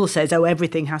still says,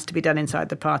 everything has to be done inside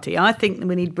the party. I think that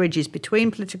we need bridges between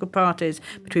political parties,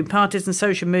 between parties and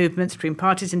social movements, between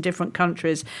parties in different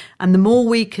countries. And the more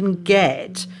we can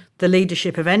get the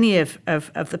leadership of any of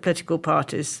the political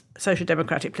parties, social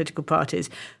democratic political parties,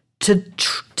 to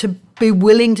be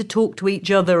willing to talk to each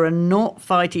other and not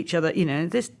fight each other.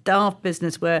 This daft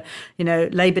business where,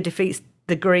 Labour defeats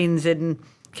the Greens in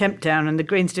Kemp Town and the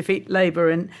Greens defeat Labour,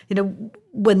 and,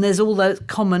 when there's all that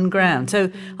common ground.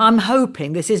 So I'm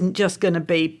hoping this isn't just going to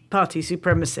be party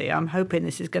supremacy. I'm hoping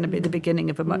this is going to be the beginning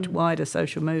of a much wider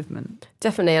social movement.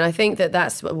 Definitely, and I think that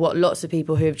that's what lots of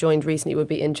people who have joined recently would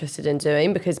be interested in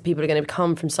doing, because people are going to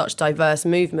come from such diverse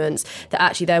movements that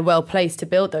actually they're well placed to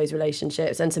build those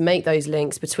relationships and to make those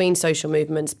links between social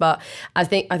movements. But I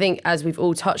think as we've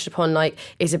all touched upon,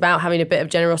 it's about having a bit of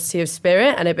generosity of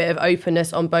spirit and a bit of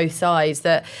openness on both sides,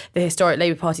 that the historic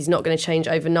Labour Party is not going to change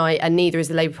overnight, and neither is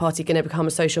the Labour Party going to become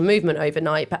a social movement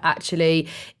overnight. But actually,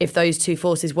 if those two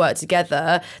forces work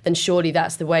together, then surely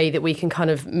that's the way that we can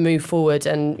kind of move forward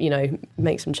and,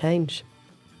 make some change.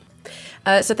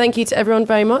 So thank you to everyone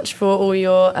very much for all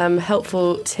your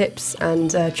helpful tips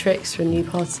and tricks for a new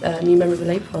member of the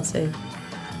Labour Party.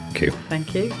 Thank you.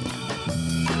 Thank you.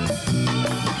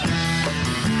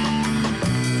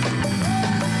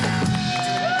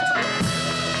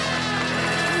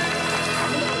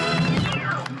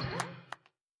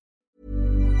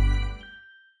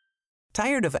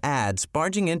 Tired of ads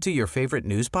barging into your favorite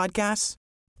news podcasts?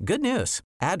 Good news.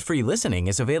 Ad-free listening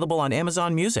is available on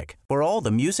Amazon Music for all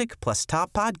the music plus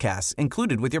top podcasts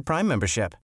included with your Prime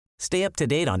membership. Stay up to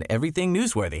date on everything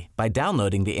newsworthy by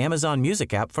downloading the Amazon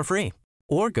Music app for free,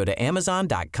 or go to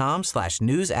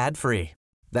amazon.com/news ad free.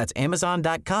 That's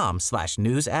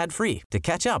amazon.com/news ad free to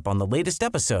catch up on the latest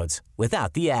episodes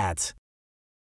without the ads.